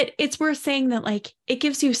 But it's worth saying that, like, it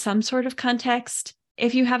gives you some sort of context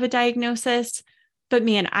if you have a diagnosis. But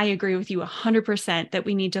man, I agree with you 100% that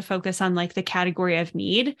we need to focus on like the category of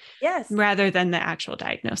need, rather than the actual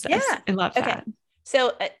diagnosis. Yeah. I love that.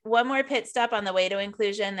 So one more pit stop on the way to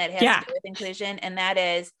inclusion that has to do with inclusion, and that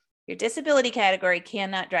is your disability category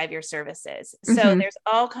cannot drive your services. So there's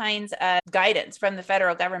all kinds of guidance from the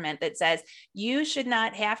federal government that says you should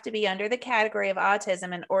not have to be under the category of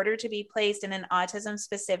autism in order to be placed in an autism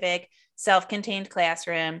specific self-contained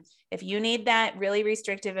classroom. If you need that really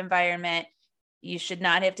restrictive environment, you should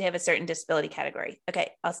not have to have a certain disability category. Okay,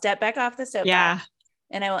 I'll step back off the soapbox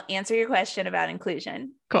and I will answer your question about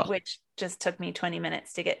inclusion, which just took me 20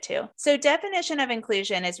 minutes to get to. So definition of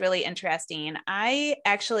inclusion is really interesting. I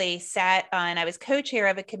actually I was co-chair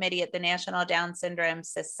of a committee at the National Down Syndrome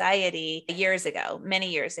Society many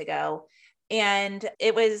years ago. And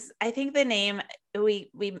it was, I think the name, we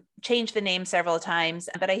changed the name several times,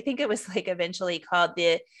 but I think it was like eventually called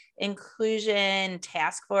the Inclusion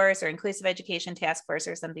Task Force or Inclusive Education Task Force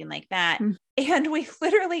or something like that. And we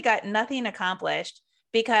literally got nothing accomplished,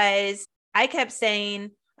 because I kept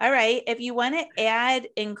saying, all right, if you want to add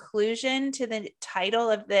inclusion to the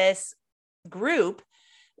title of this group,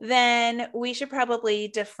 then we should probably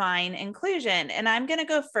define inclusion. And I'm going to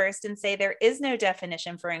go first and say there is no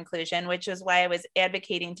definition for inclusion, which is why I was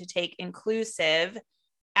advocating to take inclusive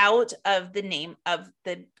out of the name of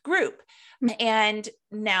the group. And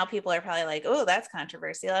now people are probably like, oh, that's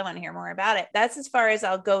controversial. I want to hear more about it. That's as far as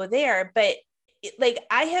I'll go there. But like,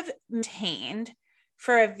 I have maintained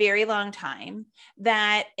for a very long time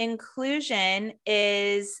that inclusion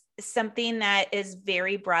is something that is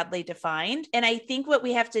very broadly defined. And I think what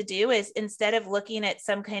we have to do is, instead of looking at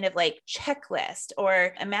some kind of like checklist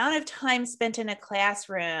or amount of time spent in a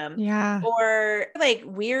classroom or like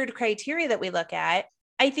weird criteria that we look at,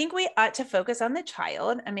 I think we ought to focus on the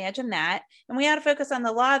child. Imagine that. And we ought to focus on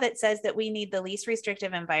the law that says that we need the least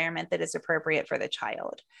restrictive environment that is appropriate for the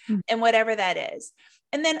child, and whatever that is.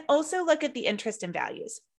 And then also look at the interest and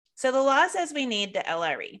values. So the law says we need the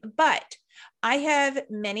LRE, but I have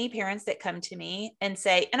many parents that come to me and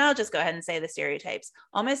say, and I'll just go ahead and say the stereotypes.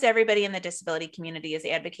 Almost everybody in the disability community is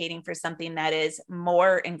advocating for something that is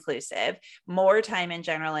more inclusive, more time in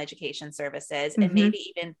general education services, and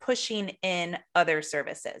maybe even pushing in other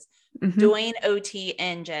services, doing OT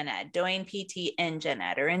in gen ed, doing PT in gen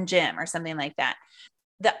ed or in gym or something like that.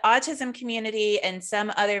 The autism community and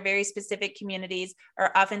some other very specific communities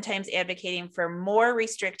are oftentimes advocating for more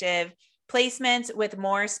restrictive placements with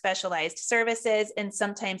more specialized services, and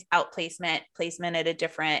sometimes placement at a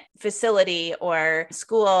different facility or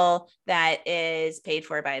school that is paid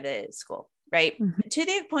for by the school, right? Mm-hmm. To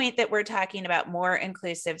the point that we're talking about more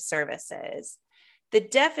inclusive services, the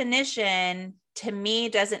definition to me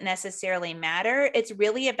doesn't necessarily matter. It's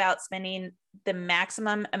really about spending the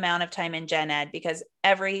maximum amount of time in gen ed, because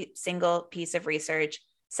every single piece of research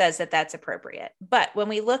says that that's appropriate. But when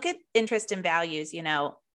we look at interest and values,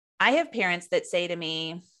 I have parents that say to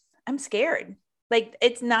me, I'm scared. Like,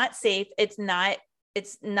 it's not safe. It's not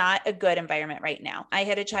a good environment right now. I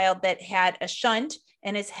had a child that had a shunt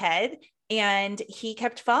in his head, and he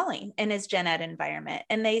kept falling in his gen ed environment.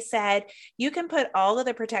 And they said, you can put all of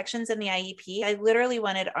the protections in the IEP. I literally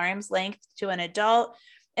wanted arm's length to an adult.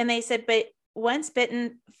 And they said, but once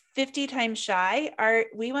bitten, 50 times shy,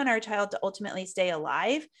 we want our child to ultimately stay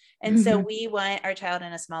alive. And so we want our child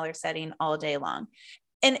in a smaller setting all day long.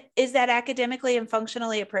 And is that academically and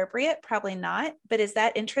functionally appropriate? Probably not. But is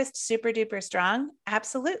that interest super duper strong?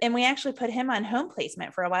 Absolutely. And we actually put him on home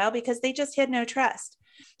placement for a while because they just had no trust.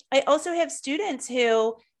 I also have students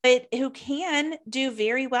who can do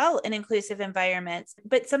very well in inclusive environments,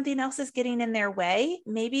 but something else is getting in their way,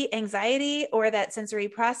 maybe anxiety or that sensory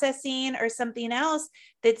processing or something else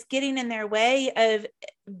that's getting in their way of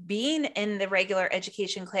being in the regular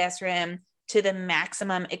education classroom to the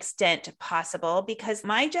maximum extent possible. Because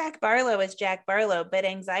my Jack Barlow is Jack Barlow, but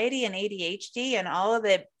anxiety and ADHD and all of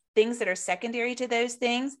the things that are secondary to those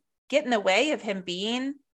things get in the way of him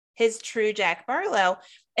being his true Jack Barlow.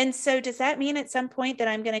 And so does that mean at some point that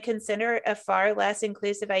I'm going to consider a far less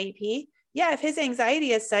inclusive IEP? Yeah, if his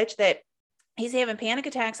anxiety is such that he's having panic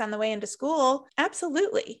attacks on the way into school,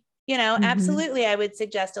 absolutely. Absolutely, I would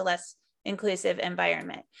suggest a less inclusive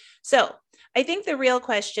environment. So I think the real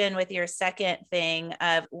question with your second thing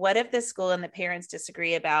of what if the school and the parents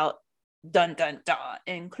disagree about dun, dun, dun,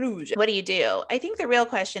 inclusion, what do you do? I think the real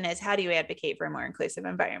question is, how do you advocate for a more inclusive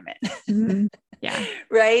environment? Yeah.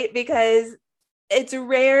 Right? Because it's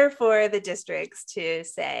rare for the districts to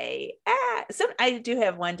say, I do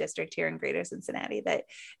have one district here in Greater Cincinnati that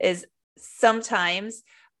is sometimes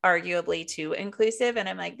arguably too inclusive. And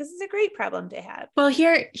I'm like, this is a great problem to have. Well,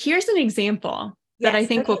 here's an example that I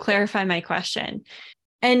think will clarify my question.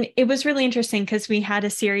 And it was really interesting because we had a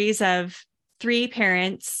series of 3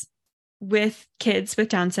 parents with kids with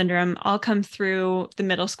Down syndrome all come through the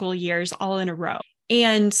middle school years all in a row.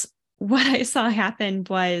 And what I saw happen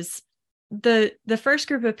was the first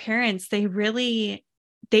group of parents, they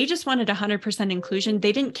just wanted 100% inclusion.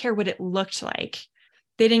 They didn't care what it looked like.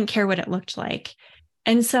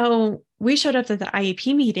 And so we showed up at the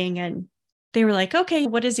IEP meeting and they were like, okay,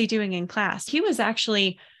 what is he doing in class? He was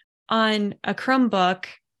actually on a Chromebook,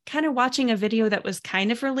 kind of watching a video that was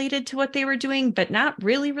kind of related to what they were doing, but not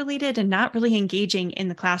really related and not really engaging in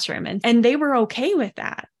the classroom. And they were okay with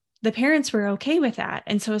that. The parents were okay with that.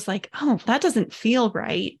 And so it's like, oh, that doesn't feel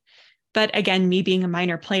right. But again, me being a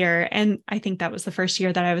minor player, and I think that was the first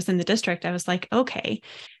year that I was in the district, I was like, okay.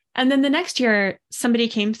 And then the next year, somebody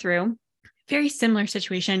came through, very similar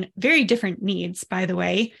situation, very different needs, by the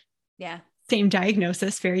way. Yeah. Same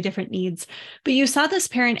diagnosis, very different needs. But you saw this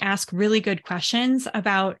parent ask really good questions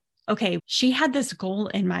about, okay, she had this goal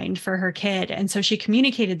in mind for her kid. And so she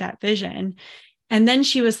communicated that vision. And then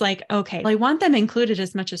she was like, okay, well, I want them included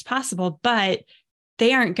as much as possible, but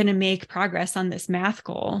they aren't going to make progress on this math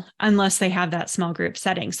goal unless they have that small group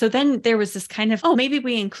setting. So then there was this kind of, oh, maybe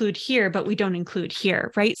we include here, but we don't include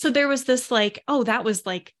here, right? So there was this like, oh, that was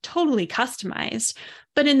like totally customized.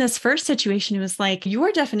 But in this first situation, it was like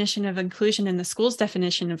your definition of inclusion and the school's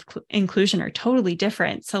definition of inclusion are totally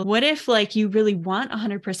different. So what if like you really want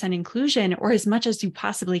 100% inclusion or as much as you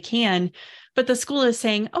possibly can, but the school is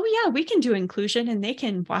saying, oh yeah, we can do inclusion and they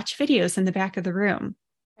can watch videos in the back of the room.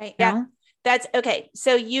 Right. Yeah. That's okay.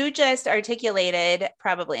 So you just articulated,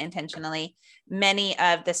 probably intentionally, many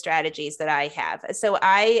of the strategies that I have. So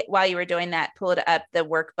while you were doing that, pulled up the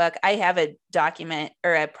workbook. I have a document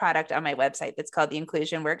or a product on my website that's called the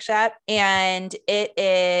Inclusion Workshop. And it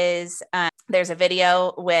is, there's a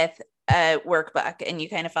video with a workbook and you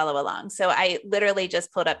kind of follow along. So I literally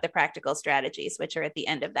just pulled up the practical strategies, which are at the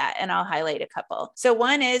end of that, and I'll highlight a couple. So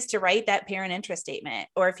one is to write that parent interest statement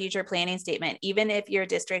or future planning statement, even if your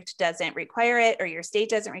district doesn't require it or your state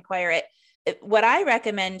doesn't require it. What I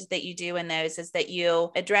recommend that you do in those is that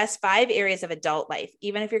you address 5 areas of adult life,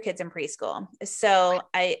 even if your kid's in preschool. So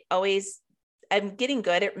I'm getting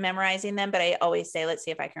good at memorizing them, but I always say, let's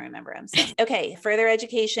see if I can remember them. So, okay, further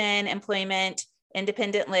education, employment,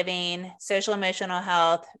 independent living, social emotional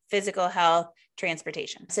health, physical health,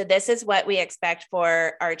 transportation. So this is what we expect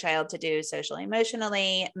for our child to do socially,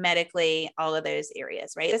 emotionally, medically, all of those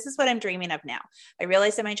areas, right? This is what I'm dreaming of now. I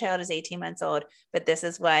realize that my child is 18 months old, but this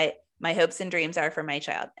is what my hopes and dreams are for my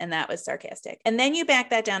child. And that was sarcastic. And then you back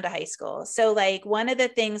that down to high school. So like one of the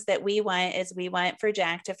things that we want is we want for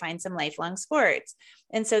Jack to find some lifelong sports.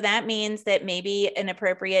 And so that means that maybe an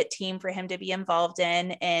appropriate team for him to be involved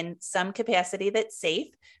in some capacity that's safe,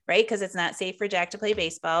 right? Because it's not safe for Jack to play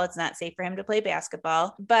baseball. It's not safe for him to play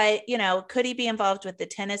basketball. But, could he be involved with the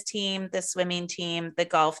tennis team, the swimming team, the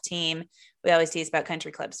golf team? We always tease about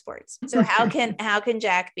country club sports. So how can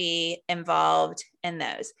Jack be involved in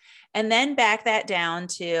those? And then back that down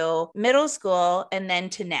to middle school and then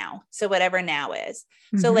to now. So whatever now is.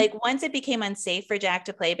 So like once it became unsafe for Jack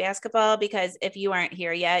to play basketball, because if you aren't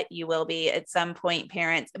here yet, you will be at some point,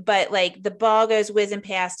 parents, but like the ball goes whizzing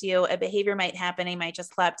past you, a behavior might happen. He might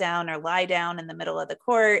just flop down or lie down in the middle of the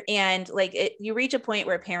court. And like you reach a point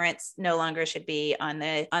where parents no longer should be on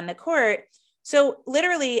the court. So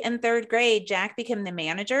literally in third grade, Jack became the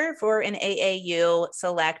manager for an AAU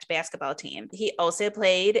select basketball team. He also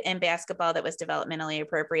played in basketball that was developmentally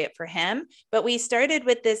appropriate for him. But we started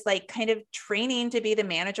with this like kind of training to be the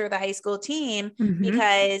manager of the high school team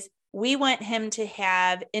because we want him to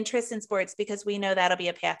have interest in sports because we know that'll be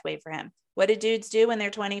a pathway for him. What do dudes do when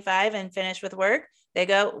they're 25 and finish with work? They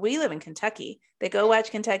go, we live in Kentucky. They go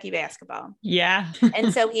watch Kentucky basketball. Yeah.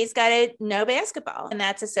 And so he's got to know basketball, and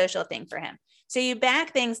that's a social thing for him. So you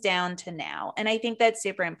back things down to now. And I think that's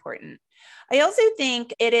super important. I also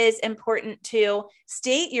think it is important to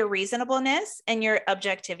state your reasonableness and your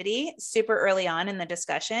objectivity super early on in the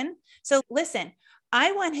discussion. So listen,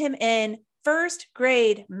 I want him in first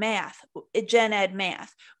grade math, gen ed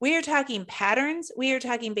math. We are talking patterns. We are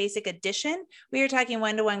talking basic addition. We are talking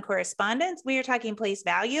one-to-one correspondence. We are talking place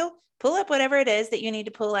value. Pull up whatever it is that you need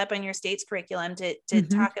to pull up on your state's curriculum to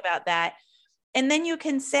talk about that. And then you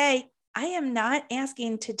can say, I am not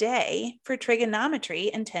asking today for trigonometry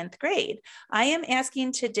in 10th grade. I am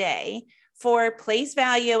asking today for place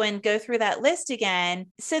value and go through that list again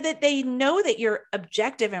so that they know that you're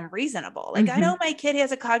objective and reasonable. Like I know my kid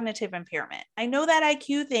has a cognitive impairment. I know that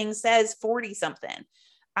IQ thing says 40 something.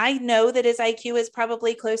 I know that his IQ is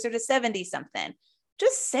probably closer to 70 something.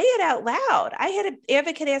 Just say it out loud. I had an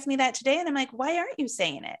advocate ask me that today and I'm like, why aren't you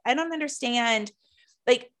saying it? I don't understand.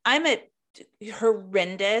 Like I'm a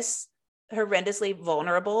horrendously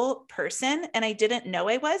vulnerable person. And I didn't know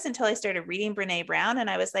I was until I started reading Brene Brown. And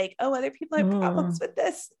I was like, oh, other people have problems with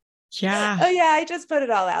this. Yeah. Oh yeah. I just put it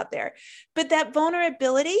all out there. But that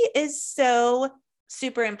vulnerability is so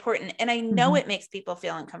super important. And I know it makes people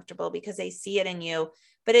feel uncomfortable because they see it in you,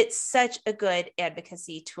 but it's such a good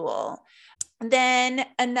advocacy tool. Then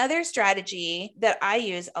another strategy that I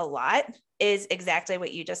use a lot is exactly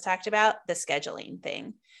what you just talked about, the scheduling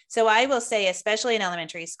thing. So I will say, especially in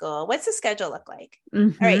elementary school, what's the schedule look like?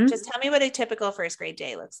 All right, just tell me what a typical first grade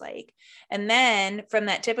day looks like. And then from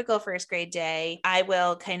that typical first grade day, I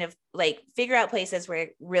will kind of like figure out places where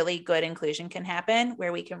really good inclusion can happen,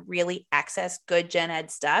 where we can really access good gen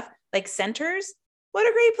ed stuff, like centers. What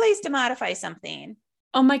a great place to modify something.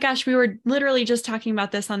 Oh my gosh, we were literally just talking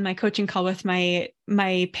about this on my coaching call with my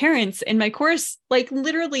parents in my course, like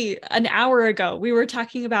literally an hour ago. We were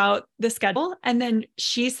talking about the schedule and then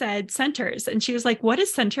she said centers and she was like, what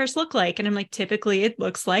does centers look like? And I'm like, typically it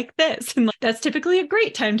looks like this. And like, that's typically a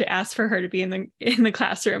great time to ask for her to be in the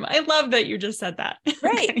classroom. I love that you just said that.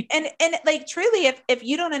 Right. Okay. And like truly, if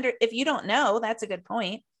you don't know, that's a good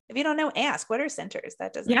point. If you don't know, ask, what are centers?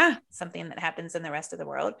 That doesn't something that happens in the rest of the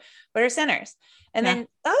world. What are centers? And then,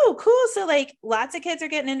 oh, cool. So like lots of kids are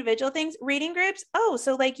getting individual things, reading groups. Oh,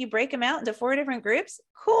 so like you break them out into 4 different groups.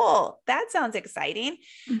 Cool. That sounds exciting.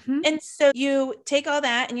 And so you take all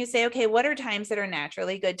that and you say, okay, what are times that are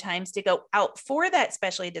naturally good times to go out for that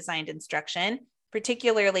specially designed instruction?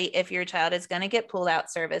 Particularly if your child is going to get pull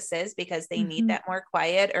out services because they need that more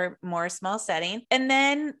quiet or more small setting. And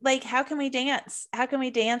then like, how can we dance? How can we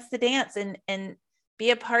dance the dance and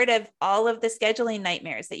be a part of all of the scheduling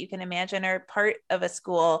nightmares that you can imagine are part of a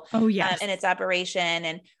school and its operation?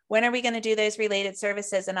 And when are we going to do those related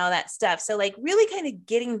services and all that stuff? So like really kind of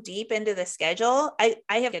getting deep into the schedule. I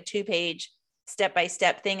have a 2-page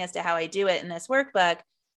step-by-step thing as to how I do it in this workbook.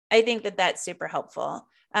 I think that that's super helpful.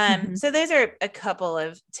 So those are a couple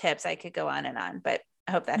of tips. I could go on and on, but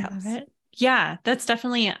I hope that helps. Yeah, that's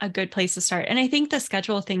definitely a good place to start. And I think the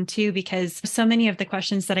schedule thing too, because so many of the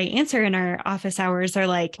questions that I answer in our office hours are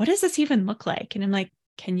like, what does this even look like? And I'm like,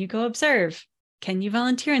 can you go observe? Can you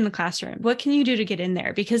volunteer in the classroom? What can you do to get in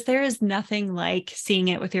there? Because there is nothing like seeing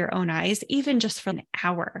it with your own eyes, even just for an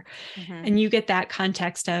hour. Mm-hmm. And you get that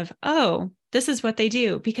context of, oh, this is what they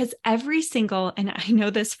do. Because every single, and I know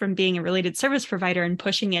this from being a related service provider and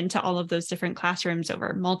pushing into all of those different classrooms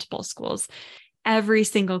over multiple schools, every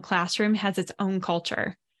single classroom has its own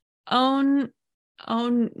culture, own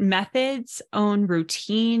methods, own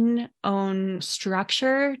routine, own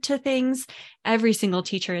structure to things. Every single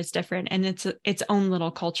teacher is different, and it's its own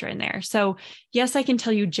little culture in there. So yes, I can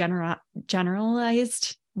tell you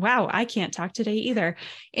generalized. Wow, I can't talk today either.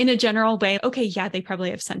 In a general way, okay, yeah, they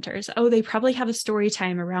probably have centers. Oh, they probably have a story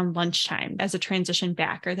time around lunchtime as a transition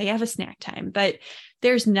back, or they have a snack time. But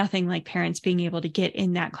there's nothing like parents being able to get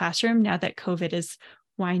in that classroom now that COVID is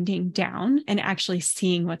winding down and actually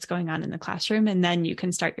seeing what's going on in the classroom. And then you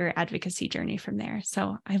can start your advocacy journey from there.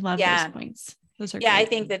 So I love those points. Those are Yeah, great. I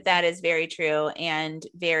think that is very true and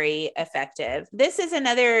very effective. This is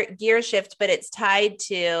another gear shift, but it's tied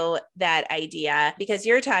to that idea because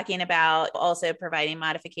you're talking about also providing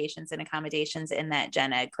modifications and accommodations in that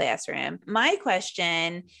gen ed classroom. My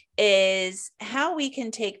question is how we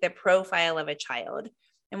can take the profile of a child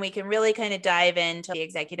and we can really kind of dive into the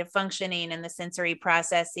executive functioning and the sensory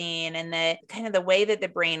processing and the kind of the way that the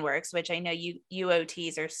brain works, which I know you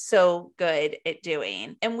UOTs are so good at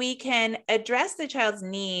doing. And we can address the child's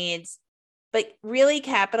needs, but really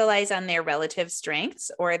capitalize on their relative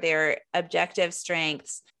strengths or their objective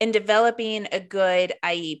strengths in developing a good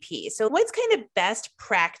IEP. So what's kind of best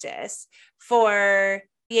practice for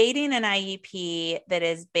creating an IEP that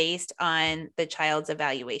is based on the child's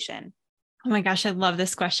evaluation? Oh my gosh, I love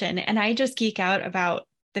this question. And I just geek out about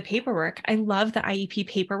the paperwork. I love the IEP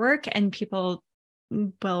paperwork, and people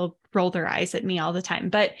will roll their eyes at me all the time.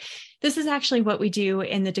 But this is actually what we do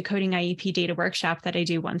in the Decoding IEP Data Workshop that I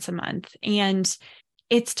do once a month. And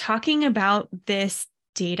it's talking about this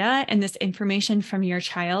data and this information from your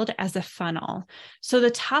child as a funnel. So the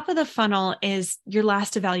top of the funnel is your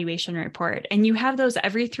last evaluation report. And you have those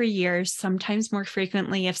every 3 years, sometimes more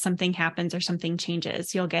frequently if something happens or something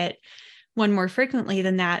changes. You'll get one more frequently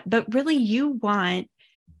than that. But really, you want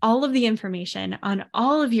all of the information on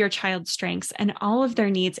all of your child's strengths and all of their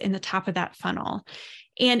needs in the top of that funnel.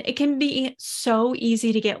 And it can be so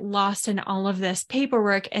easy to get lost in all of this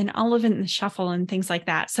paperwork and all of it in the shuffle and things like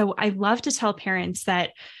that. So I love to tell parents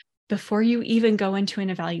that before you even go into an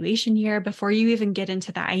evaluation year, before you even get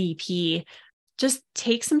into the IEP, just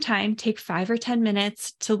take some time, take 5 or 10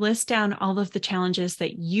 minutes to list down all of the challenges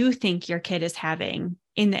that you think your kid is having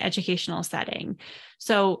in the educational setting.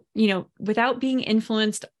 So, without being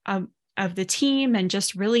influenced of the team and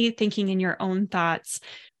just really thinking in your own thoughts,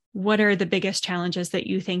 what are the biggest challenges that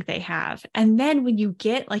you think they have? And then when you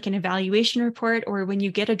get like an evaluation report or when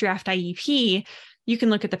you get a draft IEP, you can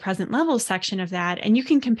look at the present level section of that and you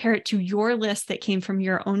can compare it to your list that came from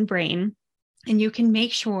your own brain. And you can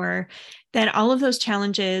make sure that all of those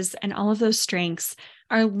challenges and all of those strengths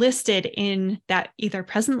are listed in that either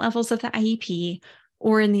present levels of the IEP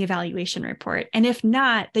or in the evaluation report. And if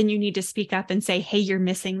not, then you need to speak up and say, hey, you're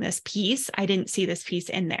missing this piece. I didn't see this piece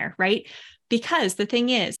in there, right? Because the thing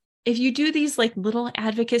is, if you do these like little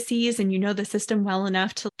advocacies and you know the system well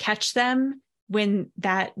enough to catch them when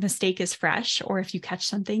that mistake is fresh, or if you catch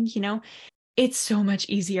something, it's so much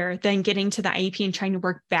easier than getting to the IEP and trying to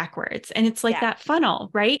work backwards. And it's like that funnel,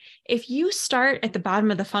 right? If you start at the bottom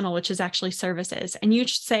of the funnel, which is actually services, and you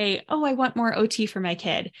say, oh, I want more OT for my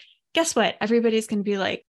kid. Guess what? Everybody's going to be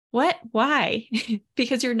like, what? Why?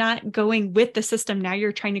 Because you're not going with the system. Now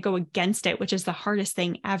you're trying to go against it, which is the hardest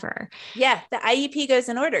thing ever. Yeah. The IEP goes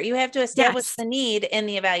in order. You have to establish the need in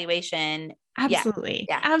the evaluation. Absolutely.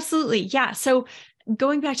 Yeah. Absolutely. Yeah. So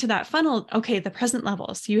going back to that funnel, okay, the present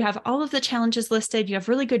levels, you have all of the challenges listed. You have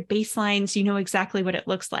really good baselines. You know exactly what it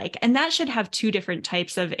looks like. And that should have 2 different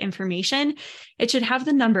types of information. It should have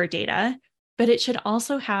the number data, but it should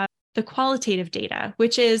also have the qualitative data,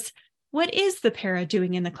 which is, what is the para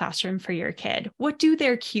doing in the classroom for your kid? What do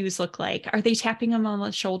their cues look like? Are they tapping them on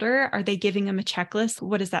the shoulder? Are they giving them a checklist?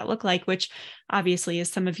 What does that look like? Which obviously is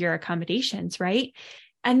some of your accommodations, right?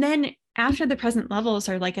 And then after the present levels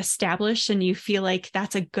are like established and you feel like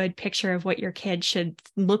that's a good picture of what your kid should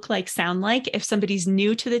look like, sound like, if somebody's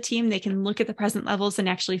new to the team, they can look at the present levels and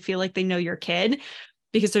actually feel like they know your kid,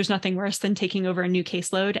 because there's nothing worse than taking over a new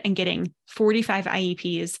caseload and getting 45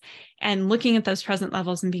 IEPs and looking at those present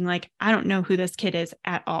levels and being like, I don't know who this kid is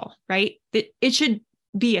at all, right? It should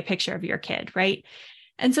be a picture of your kid, right?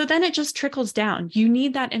 And so then it just trickles down. You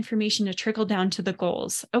need that information to trickle down to the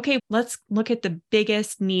goals. Okay, let's look at the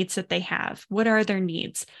biggest needs that they have. What are their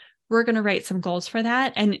needs? We're going to write some goals for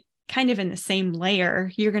that. And kind of in the same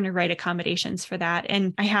layer, you're going to write accommodations for that.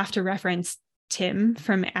 And I have to reference Tim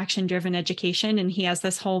from Action Driven Education, and he has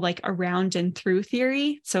this whole like around and through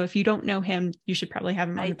theory. So if you don't know him, you should probably have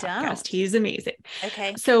him on the podcast. He's amazing.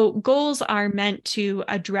 Okay. So goals are meant to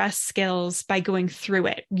address skills by going through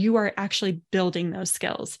it. You are actually building those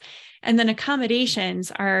skills. And then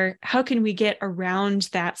accommodations are how can we get around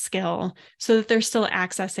that skill so that they're still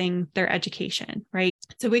accessing their education, right?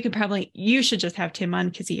 So you should just have Tim on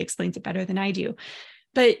because he explains it better than I do.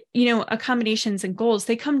 But, accommodations and goals,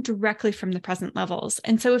 they come directly from the present levels.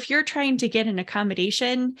 And so if you're trying to get an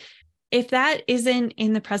accommodation, if that isn't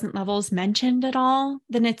in the present levels mentioned at all,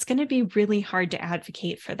 then it's going to be really hard to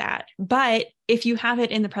advocate for that. But if you have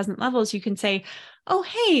it in the present levels, you can say, oh,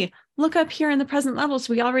 hey, look up here in the present levels.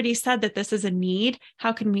 We already said that this is a need.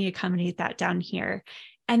 How can we accommodate that down here?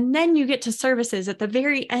 And then you get to services at the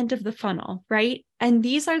very end of the funnel, right? And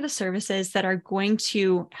these are the services that are going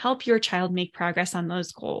to help your child make progress on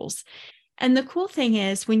those goals. And the cool thing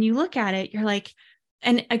is when you look at it, you're like,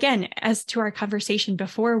 and again, as to our conversation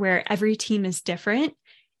before, where every team is different,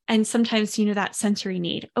 and sometimes, that sensory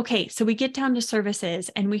need. Okay, so we get down to services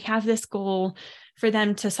and we have this goal for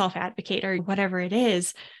them to self-advocate or whatever it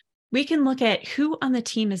is. We can look at who on the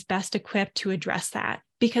team is best equipped to address that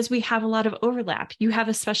because we have a lot of overlap. You have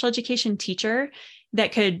a special education teacher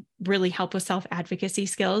that could really help with self-advocacy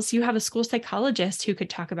skills. You have a school psychologist who could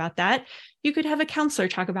talk about that. You could have a counselor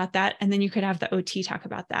talk about that, and then you could have the OT talk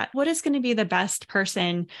about that. What is going to be the best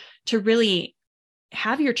person to really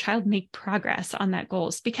have your child make progress on that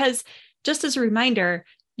goals? Because just as a reminder,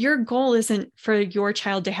 your goal isn't for your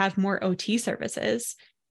child to have more OT services.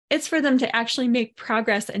 It's for them to actually make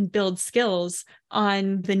progress and build skills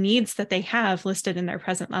on the needs that they have listed in their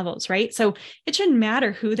present levels, right? So it shouldn't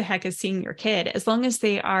matter who the heck is seeing your kid, as long as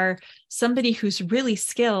they are somebody who's really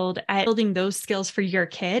skilled at building those skills for your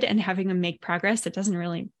kid and having them make progress. It doesn't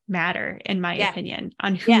really matter, in my opinion,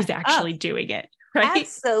 on who's actually doing it, right?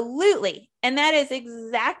 Absolutely. And that is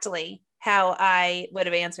exactly how I would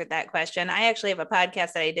have answered that question. I actually have a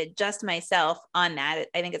podcast that I did just myself on that.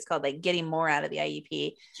 I think it's called like Getting More Out of the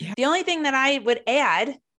IEP. Yeah. The only thing that I would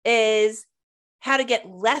add is how to get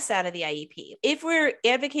less out of the IEP. If we're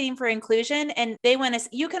advocating for inclusion and they want to,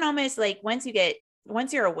 you can almost like, once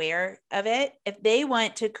you're aware of it, if they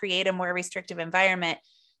want to create a more restrictive environment,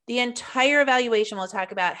 the entire evaluation will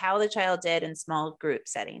talk about how the child did in small group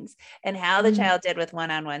settings and how the child did with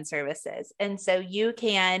one-on-one services. And so you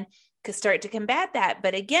can start to combat that.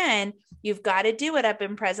 But again, you've got to do it up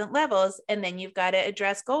in present levels, and then you've got to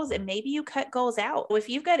address goals, and maybe you cut goals out. If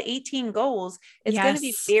you've got 18 goals, it's going to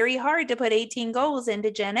be very hard to put 18 goals into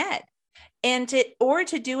Gen Ed and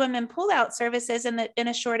to do them in pull out services in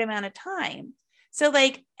a short amount of time. So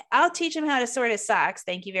like, I'll teach them how to sort his socks.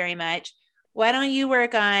 Thank you very much. Why don't you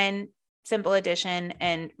work on simple addition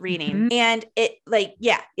and reading? And it like,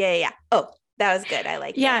 yeah. Oh, that was good. I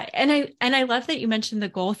like that. Yeah. And I love that you mentioned the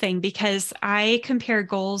goal thing, because I compare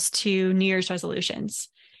goals to New Year's resolutions.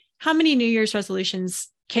 How many New Year's resolutions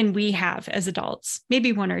can we have as adults?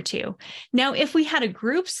 Maybe one or two. Now, if we had a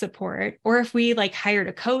group support, or if we like hired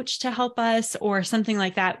a coach to help us or something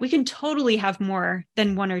like that, we can totally have more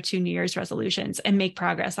than one or two New Year's resolutions and make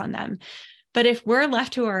progress on them. But if we're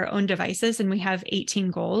left to our own devices and we have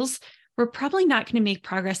 18 goals, we're probably not going to make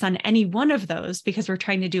progress on any one of those because we're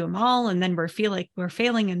trying to do them all. And then we feel like we're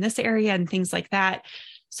failing in this area and things like that.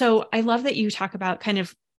 So I love that you talk about kind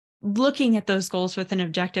of looking at those goals with an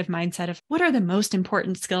objective mindset of what are the most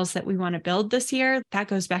important skills that we want to build this year. That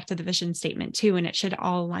goes back to the vision statement too, and it should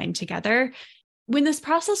all align together. When this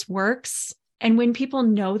process works, and when people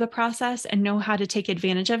know the process and know how to take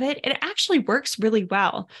advantage of it, it actually works really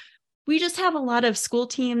well. We just have a lot of school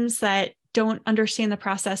teams that don't understand the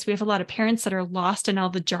process. We have a lot of parents that are lost in all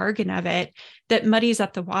the jargon of it that muddies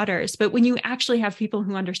up the waters. But when you actually have people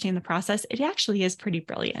who understand the process, it actually is pretty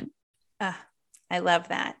brilliant. I love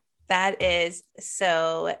that. That is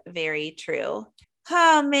so very true.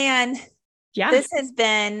 Oh man. Yeah. This has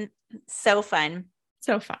been so fun.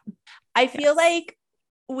 So fun. I feel like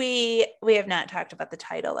we have not talked about the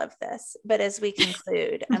title of this, but as we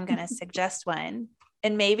conclude, I'm going to suggest one,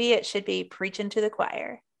 and maybe it should be Preaching to the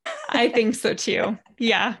Choir. I think so too.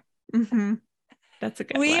 Yeah. Mm-hmm. That's a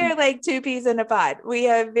good one. We are like two peas in a pod. We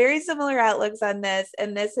have very similar outlooks on this,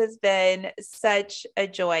 and this has been such a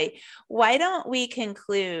joy. Why don't we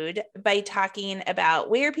conclude by talking about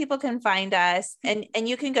where people can find us, and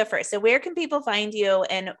you can go first. So where can people find you,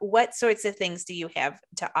 and what sorts of things do you have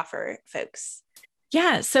to offer folks?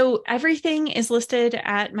 Yeah. So everything is listed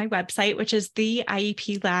at my website, which is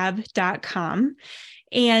theiEPlab.com.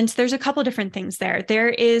 And there's a couple different things there. There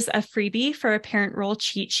is a freebie for a parent role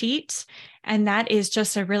cheat sheet. And that is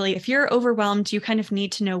just if you're overwhelmed, you kind of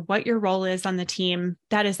need to know what your role is on the team.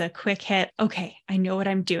 That is a quick hit. Okay, I know what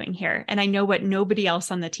I'm doing here. And I know what nobody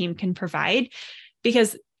else on the team can provide,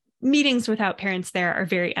 because meetings without parents there are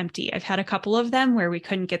very empty. I've had a couple of them where we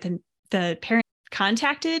couldn't get the parent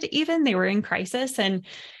contacted even. They were in crisis.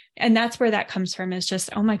 And that's where that comes from, is just,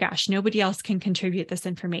 oh my gosh, nobody else can contribute this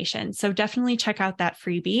information. So definitely check out that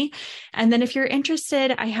freebie. And then if you're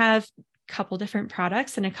interested, I have a couple different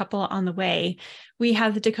products and a couple on the way. We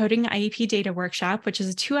have the Decoding IEP Data Workshop, which is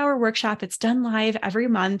a 2-hour workshop. It's done live every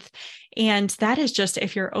month. And that is just,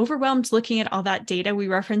 if you're overwhelmed looking at all that data, we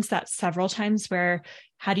reference that several times, where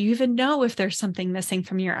how do you even know if there's something missing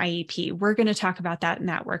from your IEP? We're going to talk about that in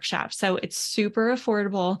that workshop. So it's super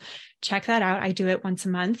affordable. Check that out. I do it once a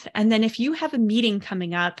month. And then if you have a meeting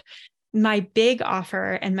coming up, my big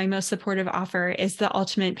offer and my most supportive offer is the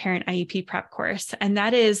Ultimate Parent IEP Prep course. And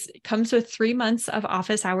that comes with 3 months of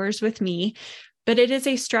office hours with me, but it is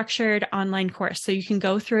a structured online course. So you can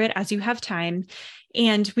go through it as you have time.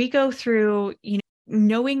 And we go through,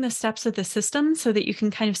 knowing the steps of the system so that you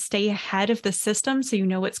can kind of stay ahead of the system, so you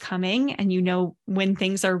know what's coming and you know when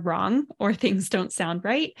things are wrong or things don't sound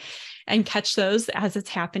right, and catch those as it's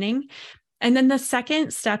happening. And then the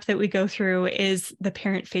second step that we go through is the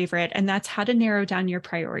parent favorite, and that's how to narrow down your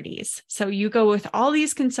priorities. So you go with all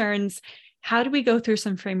these concerns. How do we go through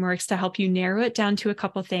some frameworks to help you narrow it down to a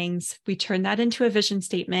couple things? We turn that into a vision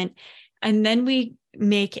statement, and then we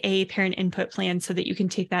make a parent input plan so that you can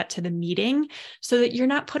take that to the meeting, so that you're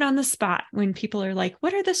not put on the spot when people are like,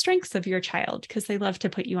 what are the strengths of your child? Because they love to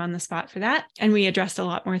put you on the spot for that. And we addressed a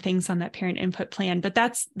lot more things on that parent input plan, but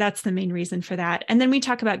that's the main reason for that. And then we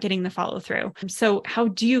talk about getting the follow through. So how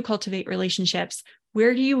do you cultivate relationships?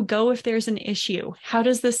 Where do you go if there's an issue? How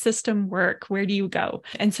does the system work? Where do you go?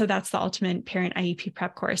 And so that's the Ultimate Parent IEP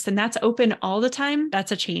Prep course. And that's open all the time.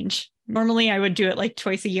 That's a change. Normally I would do it like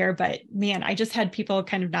twice a year, but man, I just had people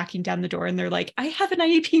kind of knocking down the door and they're like, I have an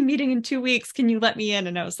IEP meeting in 2 weeks. Can you let me in?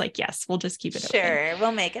 And I was like, yes, we'll just keep it open. Sure.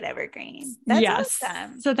 We'll make it evergreen. That's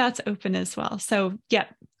awesome. So that's open as well. So yeah,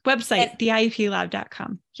 website,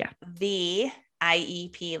 theieplab.com. Yeah. The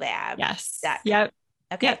IEP Lab. Yes. Yep.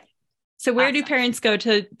 Okay. Yep. So where do parents go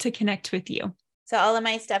to connect with you? So all of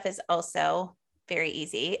my stuff is also very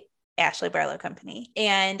easy. Ashley Barlow Company.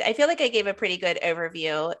 And I feel like I gave a pretty good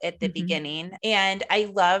overview at the beginning. And I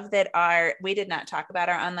love that we did not talk about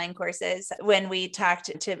our online courses when we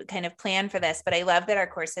talked to kind of plan for this, but I love that our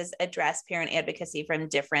courses address parent advocacy from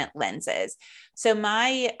different lenses. So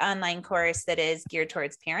my online course that is geared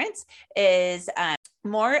towards parents is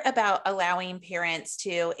more about allowing parents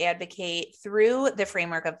to advocate through the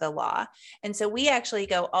framework of the law. And so we actually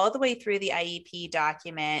go all the way through the IEP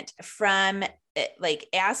document, from like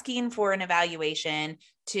asking for an evaluation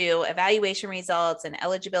to evaluation results and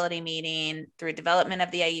eligibility meeting, through development of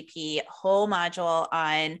the IEP, whole module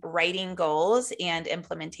on writing goals and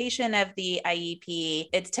implementation of the IEP.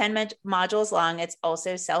 It's 10 modules long. It's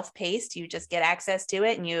also self-paced. You just get access to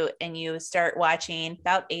it and you start watching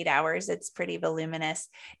about 8 hours. It's pretty voluminous.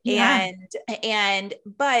 Yeah.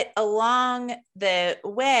 But along the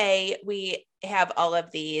way, we have all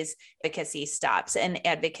of these advocacy stops and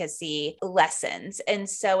advocacy lessons. And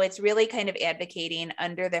so it's really kind of advocating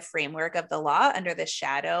under the framework of the law, under the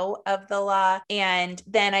shadow of the law. And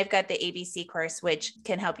then I've got the ABC course, which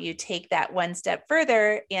can help you take that one step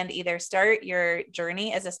further and either start your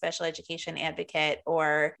journey as a special education advocate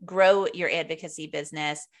or grow your advocacy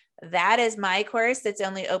business. That is my course that's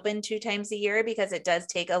only open 2 times a year because it does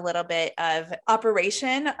take a little bit of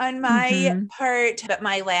operation on my part, but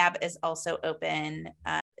my lab is also open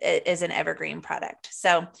as an evergreen product.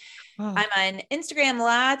 So I'm on Instagram,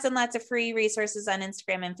 lots and lots of free resources on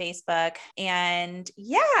Instagram and Facebook. And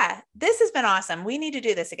yeah, this has been awesome. We need to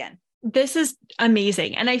do this again. This is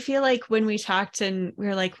amazing. And I feel like when we talked and we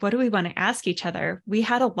were like, what do we want to ask each other? We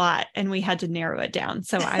had a lot and we had to narrow it down.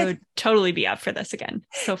 So I would totally be up for this again.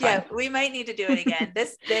 So fun. Yeah, we might need to do it again.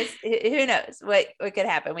 This, who knows what could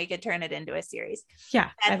happen? We could turn it into a series. Yeah.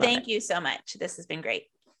 And thank you so much. This has been great.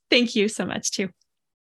 Thank you so much too.